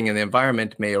something in the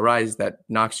environment may arise that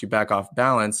knocks you back off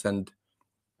balance. And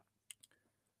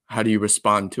how do you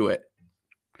respond to it?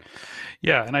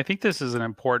 Yeah, and I think this is an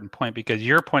important point, because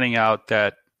you're pointing out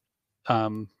that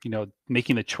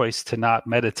making the choice to not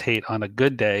meditate on a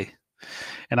good day,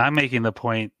 and I'm making the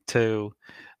point to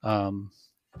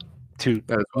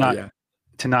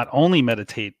not only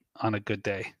meditate on a good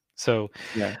day. So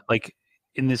like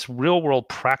in this real world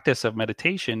practice of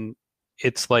meditation,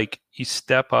 it's like you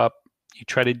step up, you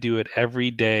try to do it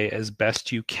every day as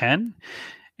best you can.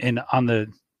 And on the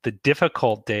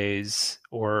difficult days,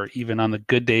 or even on the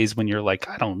good days when you're like,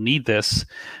 I don't need this,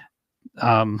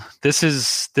 this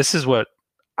is what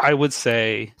I would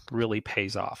say really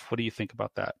pays off. What do you think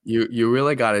about that? You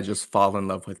really got to just fall in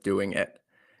love with doing it.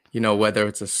 Whether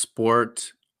it's a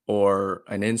sport or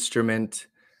an instrument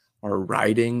or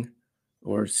writing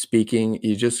or speaking,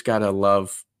 you just got to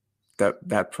love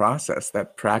that process,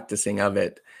 that practicing of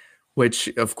it, which,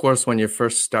 of course, when you're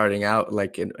first starting out,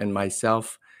 like in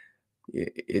myself,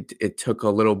 it took a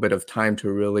little bit of time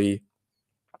to really,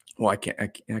 I can't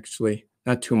actually,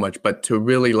 not too much, but to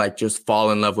really like just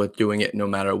fall in love with doing it no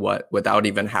matter what, without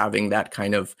even having that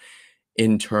kind of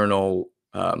internal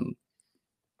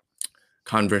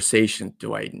conversation.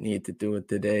 Do I need to do it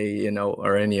today?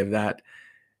 Or any of that.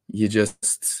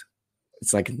 It's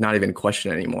like not even a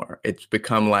question anymore. It's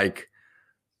become like,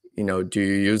 do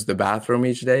you use the bathroom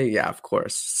each day? Yeah, of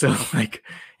course. So like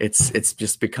it's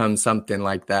just become something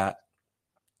like that.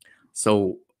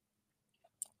 So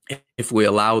if we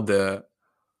allow the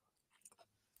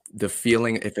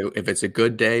feeling, if it's a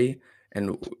good day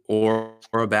and or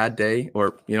a bad day,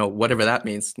 or whatever that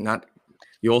means, not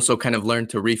you also kind of learn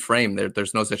to reframe.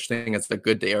 There's no such thing as a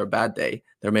good day or a bad day.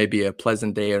 There may be a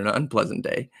pleasant day or an unpleasant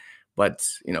day, but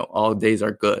all days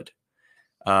are good.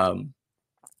 And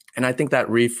I think that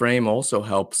reframe also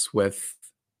helps with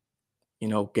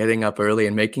getting up early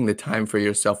and making the time for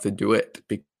yourself to do it,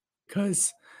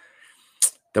 because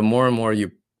the more and more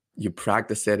you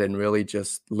practice it and really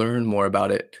just learn more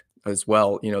about it as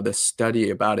well, the study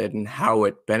about it and how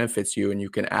it benefits you, and you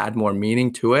can add more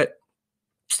meaning to it,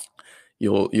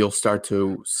 you'll start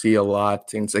to see a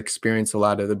lot and experience a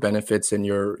lot of the benefits in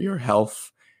your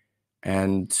health,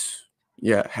 and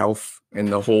health in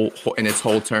the whole in its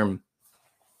whole term.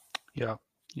 Yeah.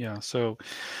 So,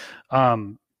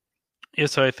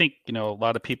 so I think, a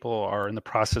lot of people are in the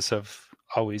process of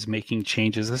always making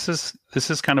changes. This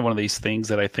is kind of one of these things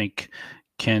that I think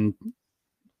can,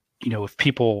 if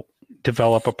people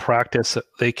develop a practice,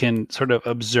 they can sort of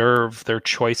observe their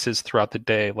choices throughout the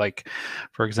day. Like,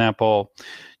 for example,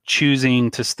 choosing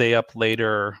to stay up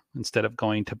later instead of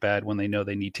going to bed when they know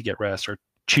they need to get rest, or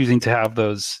choosing to have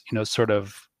those, sort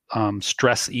of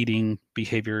stress eating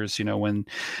behaviors, when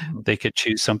they could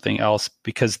choose something else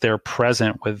because they're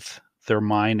present with their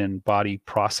mind and body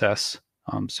process.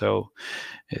 So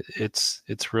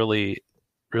it's really,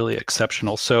 really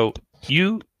exceptional. So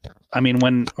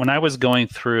when I was going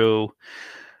through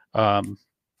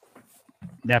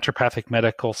naturopathic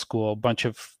medical school, a bunch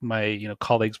of my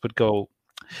colleagues would go,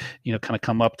 kind of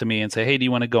come up to me and say, "Hey, do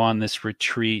you want to go on this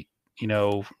retreat?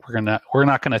 We're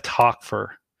not gonna talk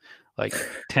for like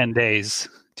 10 days.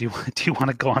 Do you want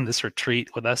to go on this retreat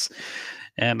with us?"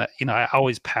 And I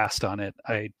always passed on it.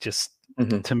 I just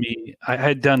to me, I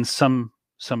had done some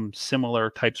similar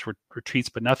types of retreats,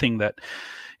 but nothing that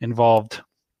involved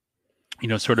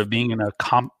sort of being in a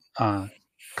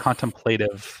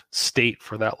contemplative state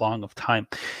for that long of time.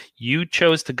 You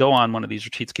chose to go on one of these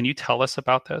retreats. Can you tell us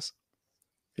about this?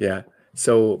 Yeah.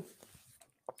 So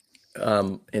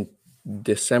in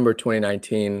December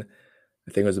 2019,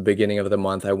 I think it was the beginning of the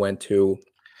month, I went to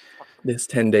this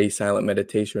 10-day silent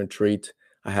meditation retreat.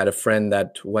 I had a friend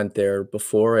that went there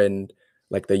before, and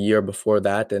like the year before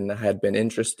that, and I had been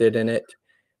interested in it.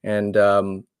 And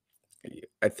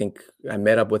I think I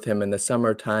met up with him in the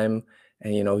summertime,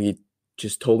 and he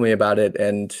just told me about it.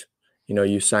 And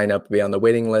you sign up to be on the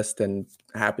waiting list, and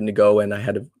I happened to go. And I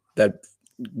had that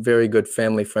very good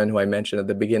family friend who I mentioned at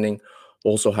the beginning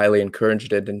also highly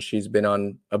encouraged it, and she's been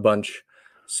on a bunch.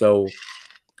 So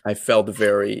I felt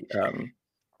very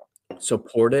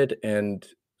supported and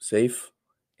safe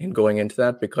in going into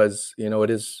that, because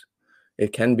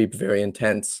it can be very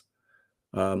intense,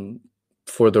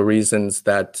 for the reasons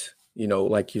that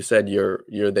like you said,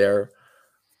 you're there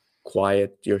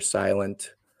quiet, you're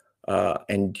silent,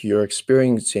 and you're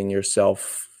experiencing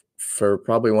yourself for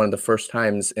probably one of the first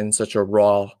times in such a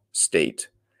raw state.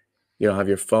 You don't have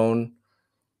your phone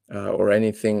or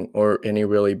anything, or any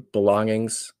really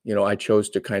belongings. I chose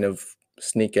to kind of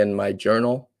sneak in my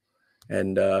journal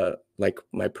and like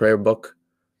my prayer book,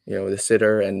 the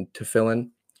sitter and tefillin.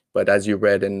 But as you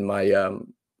read in my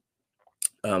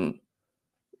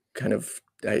kind of,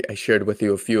 I shared with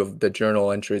you a few of the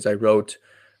journal entries I wrote.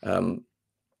 I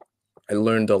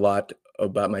learned a lot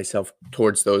about myself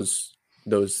towards those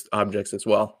objects as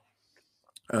well.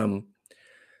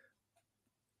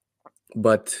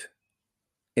 But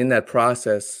in that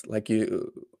process, like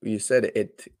you said,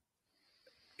 it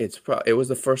was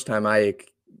the first time I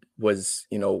was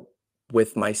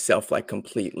with myself, like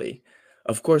completely.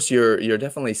 Of course, you're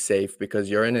definitely safe because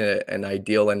you're in an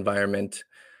ideal environment,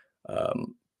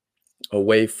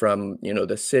 away from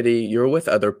the city. You're with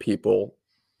other people,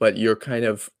 but you're kind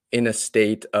of in a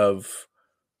state of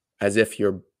as if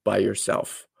you're by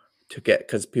yourself,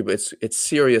 because people, it's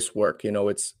serious work.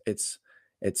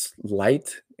 It's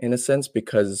light in a sense,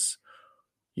 because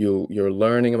you're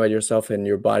learning about yourself and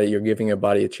your body. You're giving your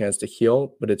body a chance to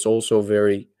heal, but it's also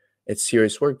it's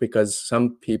serious work, because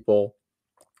some people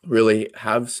really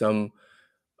have some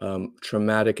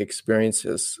traumatic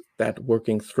experiences that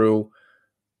working through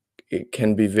it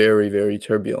can be very, very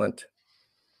turbulent.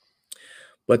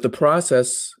 But the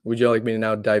process, would you like me to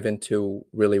now dive into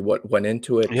really what went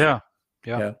into it? Yeah.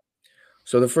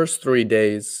 So the first 3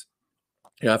 days,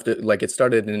 after, like, it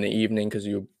started in the evening because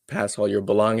you pass all your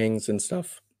belongings and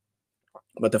stuff.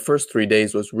 But the first 3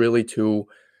 days was really to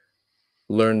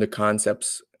learn the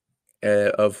concepts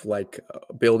of like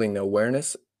building the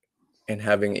awareness and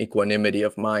having equanimity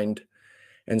of mind.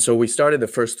 And so we started the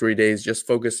first 3 days just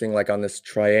focusing like on this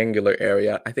triangular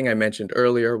area. I think I mentioned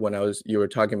earlier when you were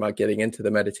talking about getting into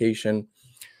the meditation.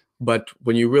 But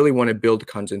when you really want to build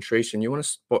concentration, you want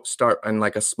to start on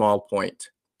like a small point.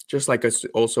 Just like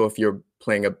also if you're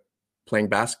playing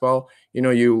basketball,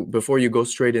 you before you go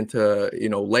straight into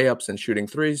layups and shooting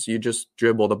threes, you just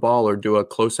dribble the ball or do a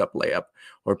close-up layup.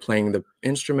 Or playing the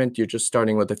instrument, you're just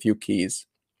starting with a few keys.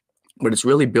 But it's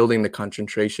really building the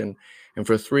concentration. And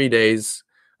for 3 days,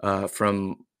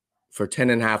 for 10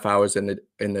 and a half hours in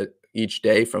the each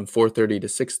day, from 4:30 to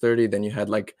 6:30, then you had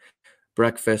like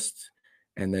breakfast,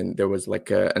 and then there was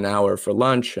like an hour for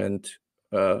lunch and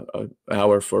an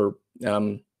hour for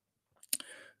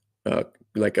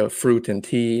like a fruit and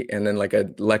tea, and then like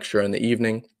a lecture in the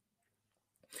evening.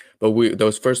 But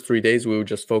those first 3 days, we would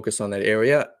just focus on that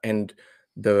area and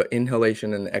the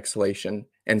inhalation and the exhalation,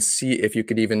 and see if you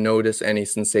could even notice any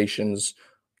sensations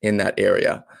in that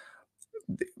area.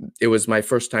 It was my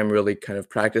first time really kind of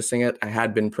practicing it. I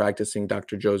had been practicing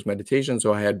Dr. Joe's meditation,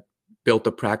 so I had built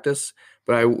a practice,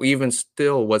 but I even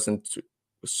still wasn't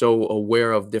so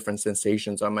aware of different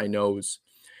sensations on my nose.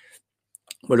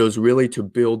 But it was really to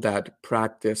build that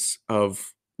practice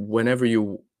of whenever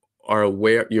you are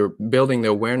aware, you're building the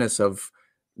awareness of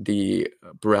the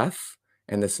breath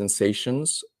and the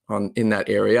sensations in that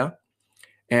area.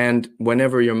 And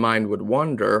whenever your mind would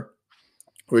wander,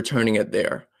 returning it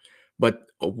there. But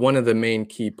one of the main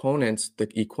key components, the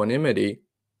equanimity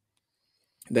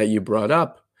that you brought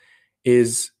up,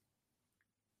 is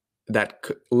that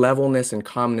levelness and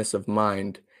calmness of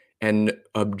mind and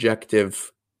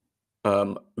objective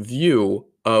view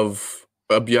of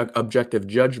objective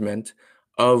judgment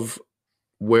of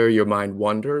where your mind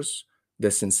wanders,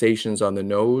 the sensations on the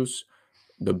nose,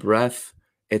 the breath.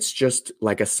 It's just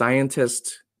like a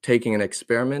scientist taking an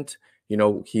experiment.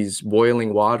 He's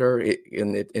boiling water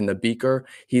in the beaker.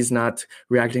 He's not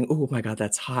reacting, oh my God,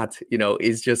 that's hot.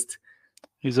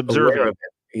 He's observing. Aware of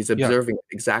it. He's observing it,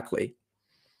 exactly.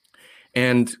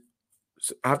 And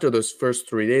after those first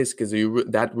 3 days, because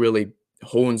that really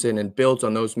hones in and builds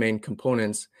on those main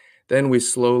components, then we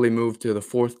slowly move to the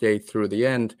fourth day through the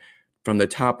end, from the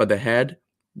top of the head,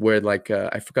 where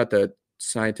I forgot the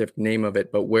scientific name of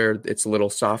it, but where it's a little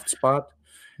soft spot.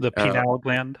 The pineal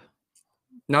gland?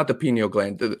 Not the pineal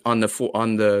gland, on the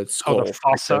skull. Oh, the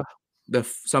fossa? Like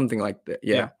something like that,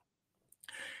 yeah.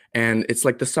 And it's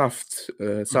like the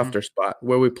softer spot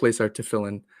where we place our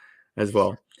tefillin as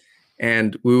well.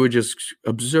 And we would just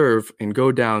observe and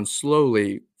go down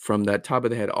slowly from that top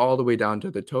of the head all the way down to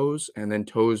the toes, and then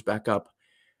toes back up.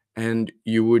 And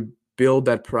you would build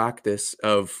that practice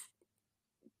of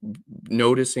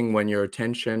noticing when your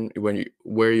attention,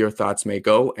 where your thoughts may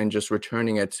go, and just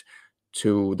returning it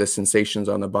to the sensations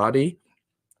on the body.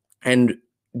 And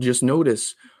just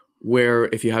notice where,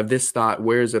 if you have this thought,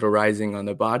 where is it arising on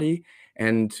the body?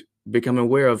 And become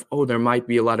aware of, there might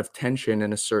be a lot of tension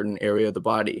in a certain area of the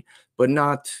body, but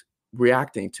not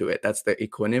reacting to it. That's the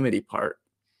equanimity part.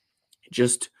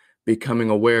 Just becoming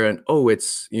aware, and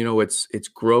it's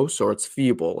gross, or it's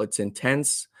feeble, it's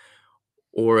intense,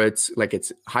 or it's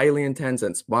highly intense,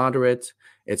 and it's moderate,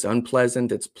 it's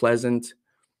unpleasant, it's pleasant.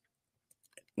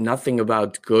 Nothing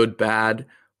about good, bad,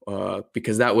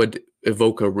 because that would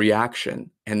evoke a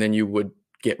reaction, and then you would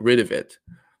get rid of it.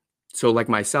 So like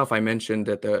myself, I mentioned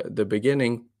at the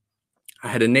beginning, I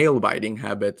had a nail biting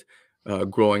habit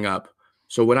growing up.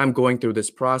 So when I'm going through this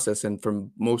process, and for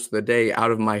most of the day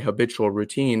out of my habitual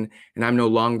routine, and I'm no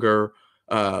longer,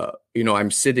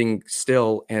 I'm sitting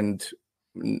still, and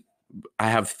I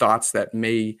have thoughts that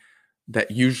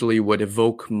usually would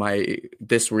evoke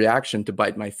this reaction to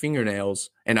bite my fingernails,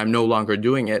 and I'm no longer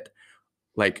doing it.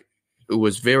 Like, it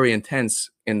was very intense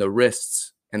in the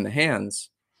wrists and the hands,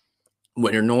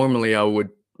 when normally I would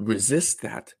resist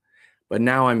that. But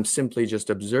now I'm simply just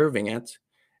observing it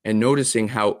and noticing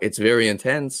how it's very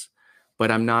intense,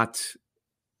 but I'm not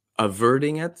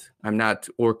averting it. I'm not,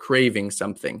 or craving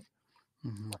something.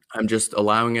 Mm-hmm. I'm just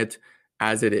allowing it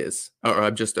as it is, or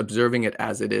I'm just observing it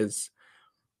as it is,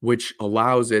 which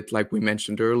allows it, like we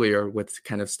mentioned earlier, with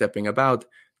kind of stepping about,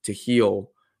 to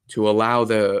heal, to allow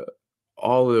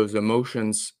all of those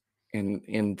emotions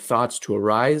and thoughts to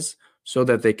arise, so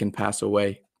that they can pass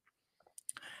away.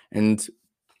 And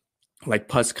like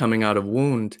pus coming out of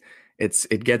wound,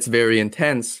 it gets very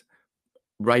intense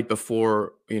right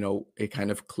before it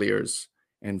kind of clears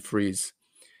and frees.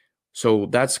 So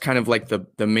that's kind of like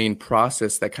the main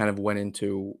process that kind of went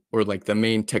into, or like the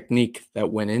main technique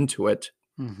that went into it.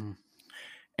 Mm-hmm.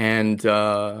 And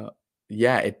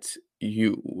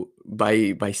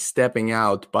by stepping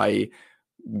out, by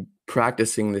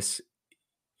practicing this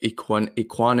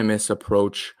equanimous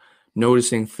approach,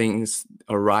 noticing things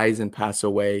arise and pass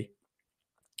away,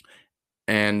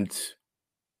 and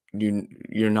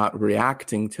you're not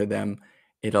reacting to them,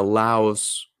 it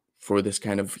allows for this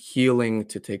kind of healing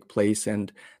to take place,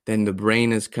 and then the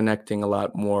brain is connecting a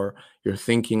lot more, you're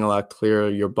thinking a lot clearer,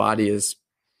 your body is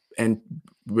and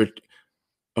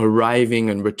arriving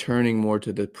and returning more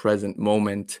to the present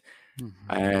moment,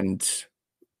 and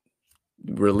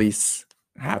release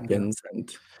happens.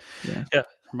 And Yeah, it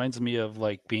reminds me of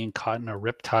like being caught in a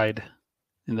riptide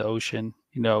in the ocean.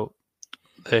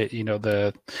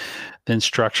 The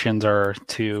instructions are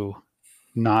to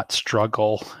not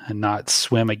struggle and not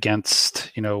swim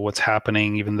against what's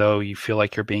happening, even though you feel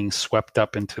like you're being swept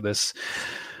up into this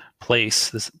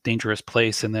dangerous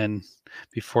place, and then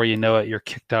before you know it, you're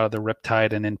kicked out of the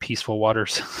riptide and in peaceful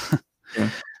waters.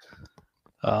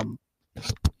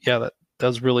 That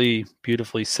was really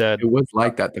beautifully said. It was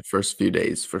like that the first few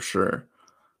days, for sure.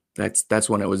 That's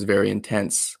when it was very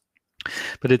intense.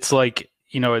 But it's like,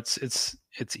 it's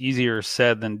easier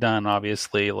said than done,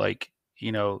 obviously. Like,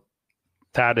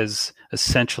 that is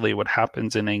essentially what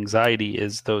happens in anxiety,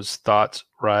 is those thoughts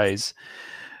rise,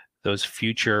 those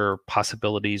future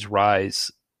possibilities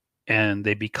rise, and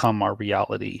they become our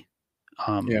reality.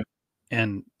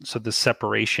 And so the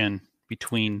separation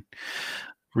between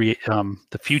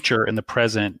the future and the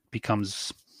present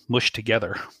becomes mushed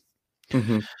together.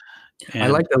 Mm-hmm. I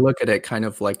like to look at it kind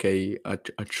of like a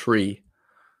tree.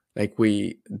 Like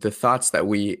the thoughts that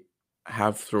we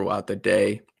have throughout the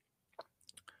day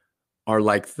are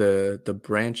like the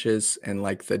branches, and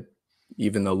like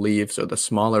even the leaves or the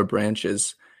smaller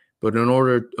branches. But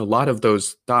a lot of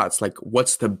those thoughts, like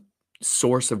what's the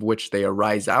source of which they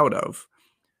arise out of?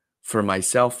 For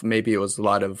myself, maybe it was a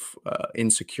lot of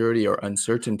insecurity or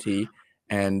uncertainty.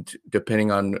 And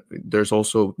depending on, there's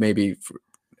also maybe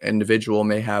individual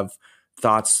may have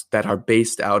thoughts that are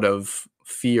based out of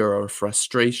fear or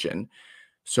frustration.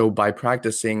 So by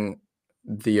practicing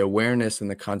the awareness and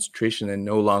the concentration and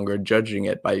no longer judging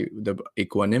it by the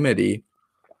equanimity,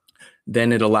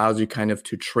 then it allows you kind of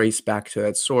to trace back to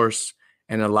that source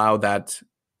and allow that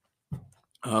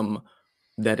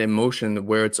that emotion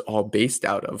where it's all based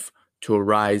out of to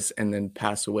arise and then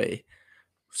pass away.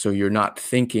 So you're not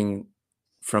thinking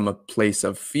from a place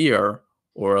of fear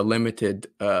or a limited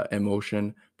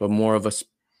emotion, but more of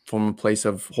from a place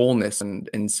of wholeness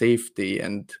and safety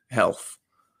and health.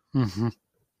 Mm-hmm.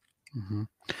 Mm-hmm.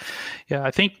 Yeah,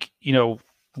 I think,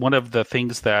 one of the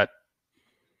things that,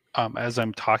 as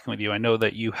I'm talking with you, I know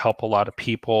that you help a lot of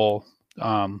people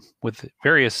with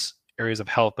various areas of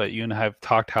health, but you and I have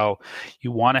talked how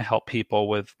you want to help people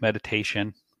with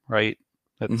meditation, right?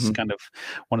 That's kind of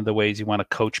one of the ways you want to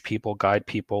coach people, guide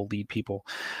people, lead people.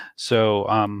 So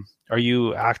are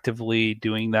you actively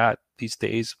doing that these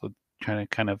days, with trying to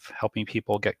kind of helping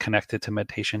people get connected to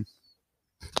meditation?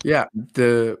 Yeah,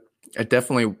 I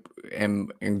definitely am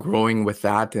growing with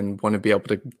that and want to be able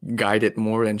to guide it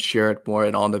more and share it more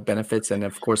and all the benefits. And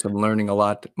of course, I'm learning a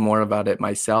lot more about it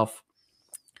myself.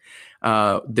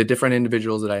 The different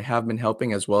individuals that I have been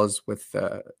helping, as well as with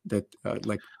the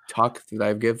like talk that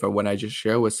I give, or when I just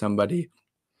share with somebody,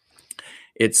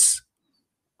 it's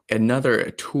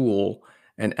another tool,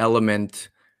 an element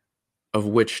of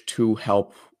which to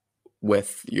help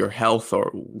with your health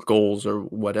or goals or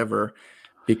whatever.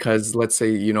 Because let's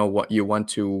say, what you want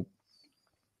to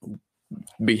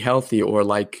be healthy, or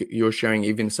like you're sharing,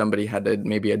 even somebody had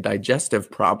maybe a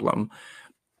digestive problem,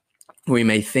 we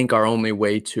may think our only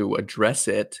way to address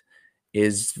it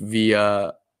is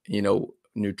via,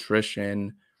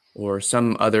 nutrition or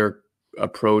some other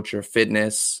approach, or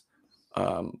fitness,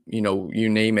 you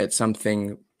name it,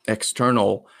 something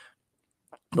external.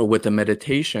 But with the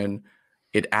meditation,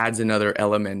 it adds another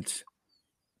element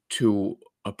to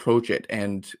approach it,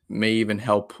 and may even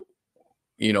help,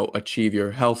 achieve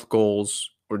your health goals,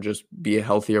 or just be a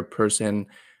healthier person,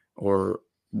 or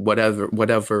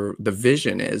whatever the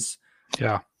vision is.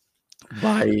 Yeah.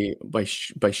 By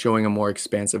showing a more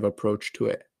expansive approach to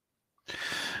it.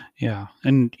 Yeah.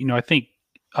 And, I think,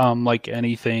 like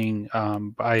anything,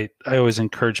 I always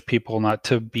encourage people not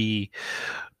to be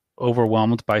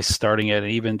overwhelmed by starting it.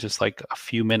 Even just like a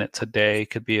few minutes a day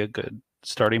could be a good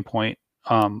starting point.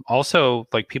 Also,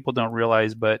 like, people don't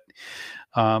realize, but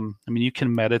you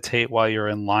can meditate while you're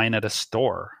in line at a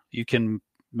store. You can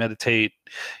meditate,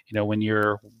 when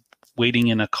you're waiting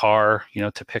in a car,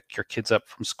 to pick your kids up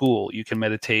from school. You can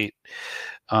meditate,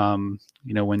 when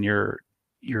you're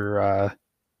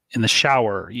in the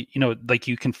shower. Like,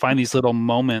 you can find these little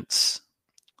moments.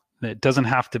 It doesn't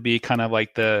have to be kind of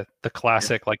like the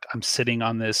classic, like, I'm sitting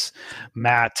on this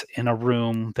mat in a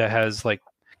room that has like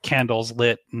candles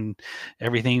lit and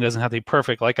everything doesn't have to be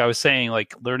perfect. Like I was saying,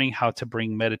 like learning how to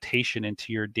bring meditation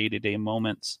into your day-to-day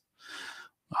moments.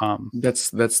 That's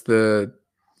the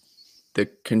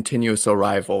continuous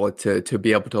arrival to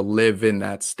be able to live in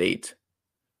that state.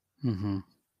 Mm-hmm.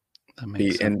 That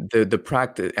makes sense. And the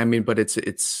practice, I mean, but it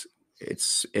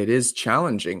is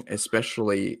challenging,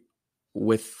 especially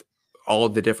with all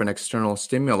of the different external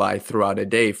stimuli throughout a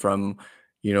day, from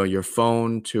your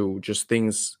phone to just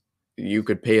things you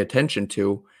could pay attention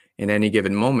to in any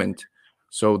given moment.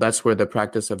 So that's where the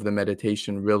practice of the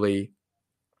meditation really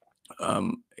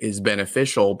is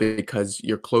beneficial, because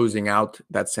you're closing out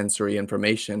that sensory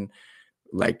information,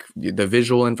 like the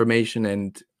visual information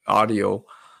and audio,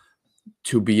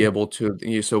 to be able to,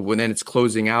 so when then it's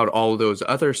closing out all those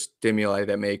other stimuli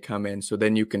that may come in, so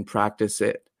then you can practice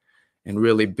it and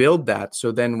really build that.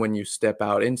 So then when you step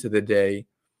out into the day,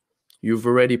 you've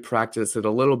already practiced it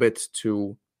a little bit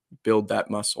to build that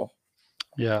muscle.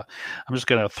 Yeah. I'm just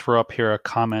going to throw up here a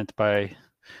comment by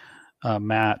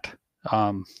Matt.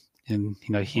 And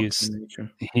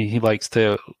he likes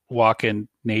to walk in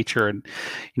nature, and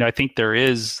I think there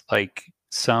is like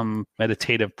some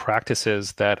meditative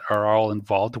practices that are all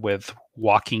involved with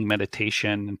walking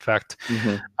meditation. In fact,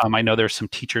 I know there's some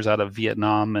teachers out of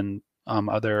Vietnam and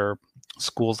other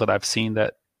schools that I've seen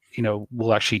that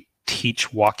will actually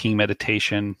teach walking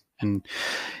meditation. And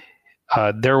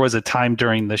there was a time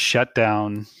during the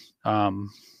shutdown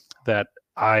that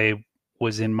I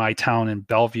was in my town in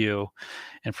Bellevue,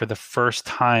 and for the first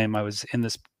time I was in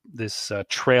this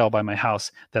trail by my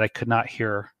house that I could not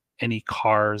hear any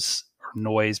cars or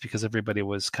noise because everybody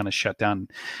was kind of shut down.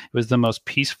 It was the most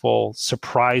peaceful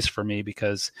surprise for me,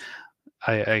 because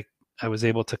I was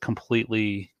able to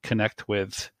completely connect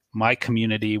with my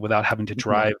community without having to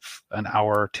drive an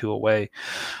hour or two away.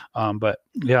 But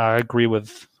yeah, I agree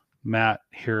with Matt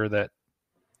here that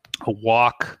a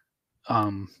walk,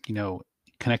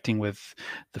 connecting with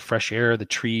the fresh air, the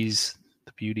trees,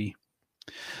 the beauty.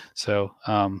 So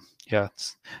yeah,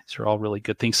 these are all really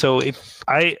good things. So if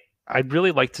I'd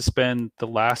really like to spend the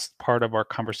last part of our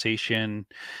conversation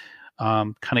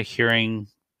kind of hearing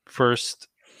first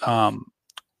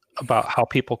about how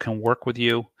people can work with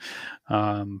you.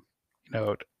 As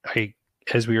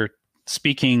we were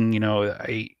speaking,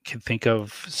 I can think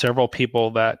of several people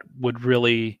that would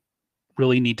really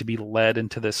need to be led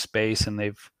into this space, and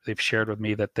they've shared with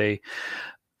me that they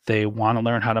want to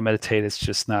learn how to meditate. It's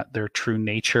just not their true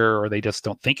nature, or they just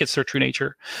don't think it's their true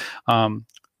nature.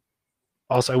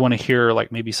 Also, I want to hear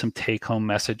like maybe some take-home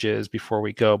messages before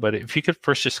we go. But if you could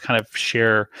first just kind of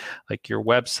share like your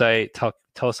website, tell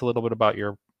us a little bit about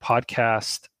your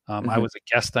podcast. I was a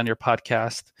guest on your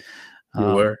podcast. You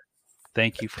were.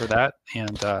 Thank you for that.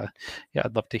 And yeah,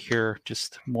 I'd love to hear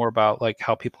just more about like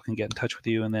how people can get in touch with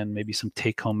you, and then maybe some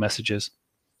take-home messages.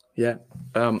 Yeah.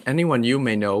 Anyone you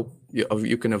may know,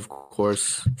 you can of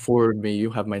course forward me. You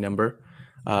have my number,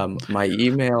 my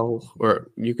email, or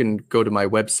you can go to my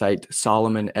website,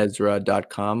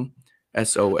 solomonezra.com,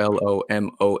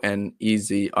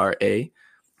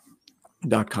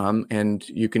 SOLOMONEZRA.com, and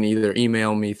you can either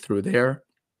email me through there,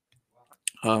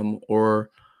 or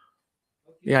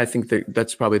yeah, I think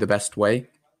that's probably the best way,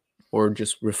 or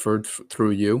just referred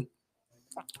through you.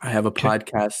 I have a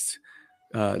podcast,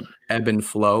 Ebb and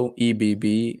Flow,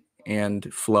 EBB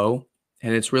and Flow,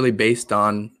 and it's really based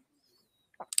on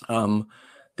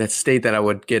that state that I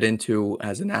would get into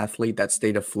as an athlete, that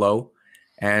state of flow,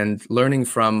 and learning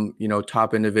from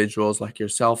top individuals like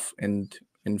yourself, and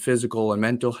in physical and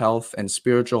mental health and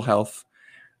spiritual health,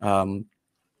 to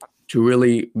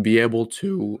really be able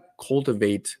to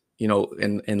cultivate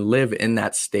and live in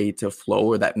that state of flow,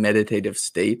 or that meditative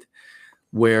state,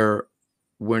 where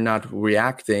we're not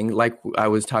reacting, like I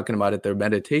was talking about at the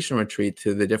meditation retreat,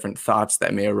 to the different thoughts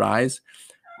that may arise,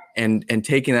 and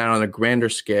taking that on a grander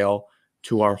scale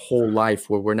to our whole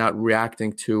life, where we're not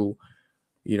reacting to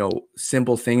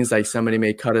simple things like somebody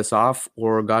may cut us off,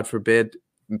 or God forbid,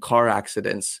 car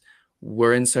accidents.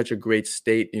 We're in such a great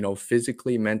state,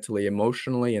 physically, mentally,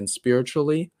 emotionally, and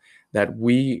spiritually, that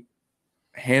we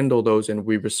handle those and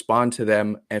we respond to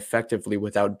them effectively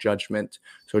without judgment.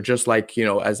 So just like,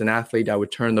 as an athlete, I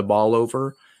would turn the ball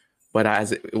over,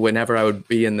 but whenever I would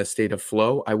be in the state of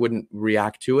flow, I wouldn't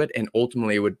react to it. And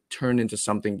ultimately it would turn into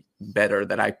something better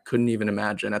that I couldn't even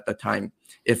imagine at the time,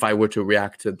 if I were to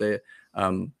react to the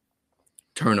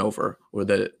turnover, or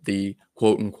the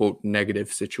quote unquote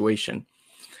negative situation.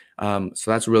 So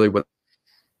that's really what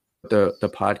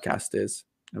the podcast is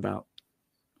about.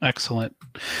 Excellent.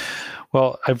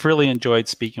 Well, I've really enjoyed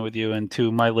speaking with you, and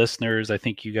to my listeners, I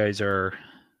think you guys are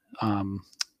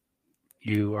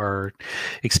you are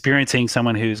experiencing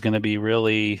someone who's going to be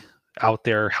really out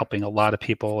there helping a lot of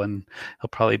people, and he'll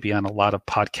probably be on a lot of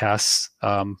podcasts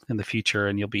in the future,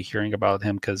 and you'll be hearing about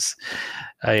him because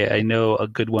I know a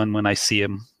good one when I see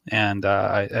him, and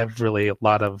I have really a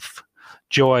lot of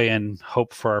joy and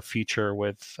hope for our future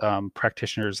with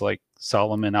practitioners like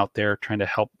Solomon out there trying to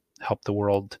help the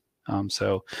world.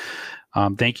 So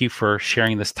thank you for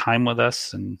sharing this time with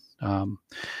us, and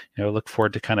look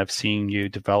forward to kind of seeing you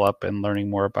develop and learning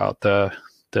more about the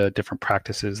different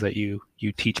practices that you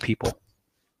teach people.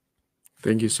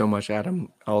 Thank you so much,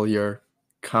 Adam. All your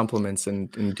compliments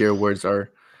and dear words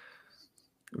are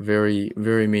very,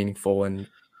 very meaningful, and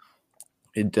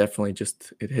it definitely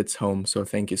it hits home. So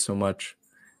thank you so much.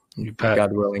 You bet.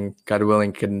 God willing,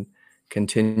 can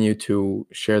continue to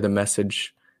share the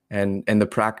message and the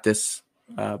practice,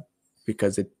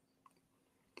 because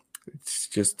it's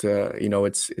just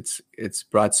it's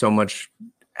brought so much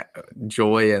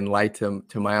joy and light to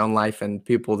my own life and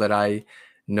people that I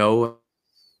know,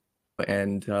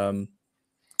 and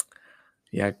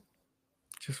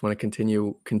just want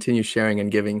to continue sharing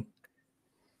and giving.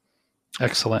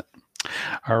 Excellent.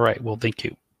 All right. Well, thank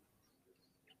you.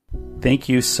 Thank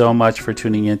you so much for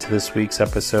tuning in to this week's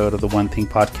episode of the One Thing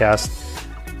Podcast.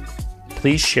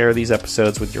 Please share these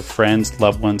episodes with your friends,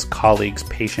 loved ones, colleagues,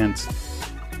 patients,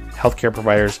 healthcare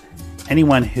providers,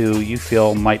 anyone who you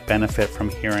feel might benefit from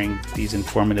hearing these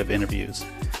informative interviews.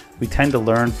 We tend to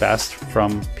learn best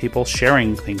from people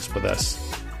sharing things with us.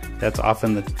 That's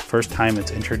often the first time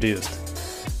it's introduced.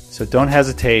 So don't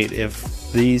hesitate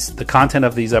if the content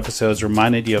of these episodes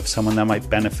reminded you of someone that might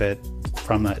benefit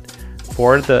from it.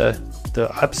 Forward the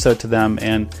episode to them,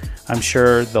 and I'm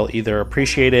sure they'll either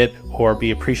appreciate it or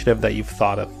be appreciative that you've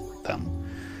thought of them.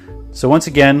 So once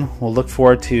again, we'll look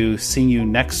forward to seeing you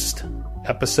next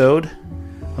episode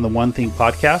on the One Thing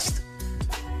Podcast.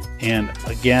 And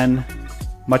again,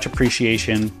 much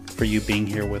appreciation for you being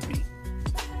here with me.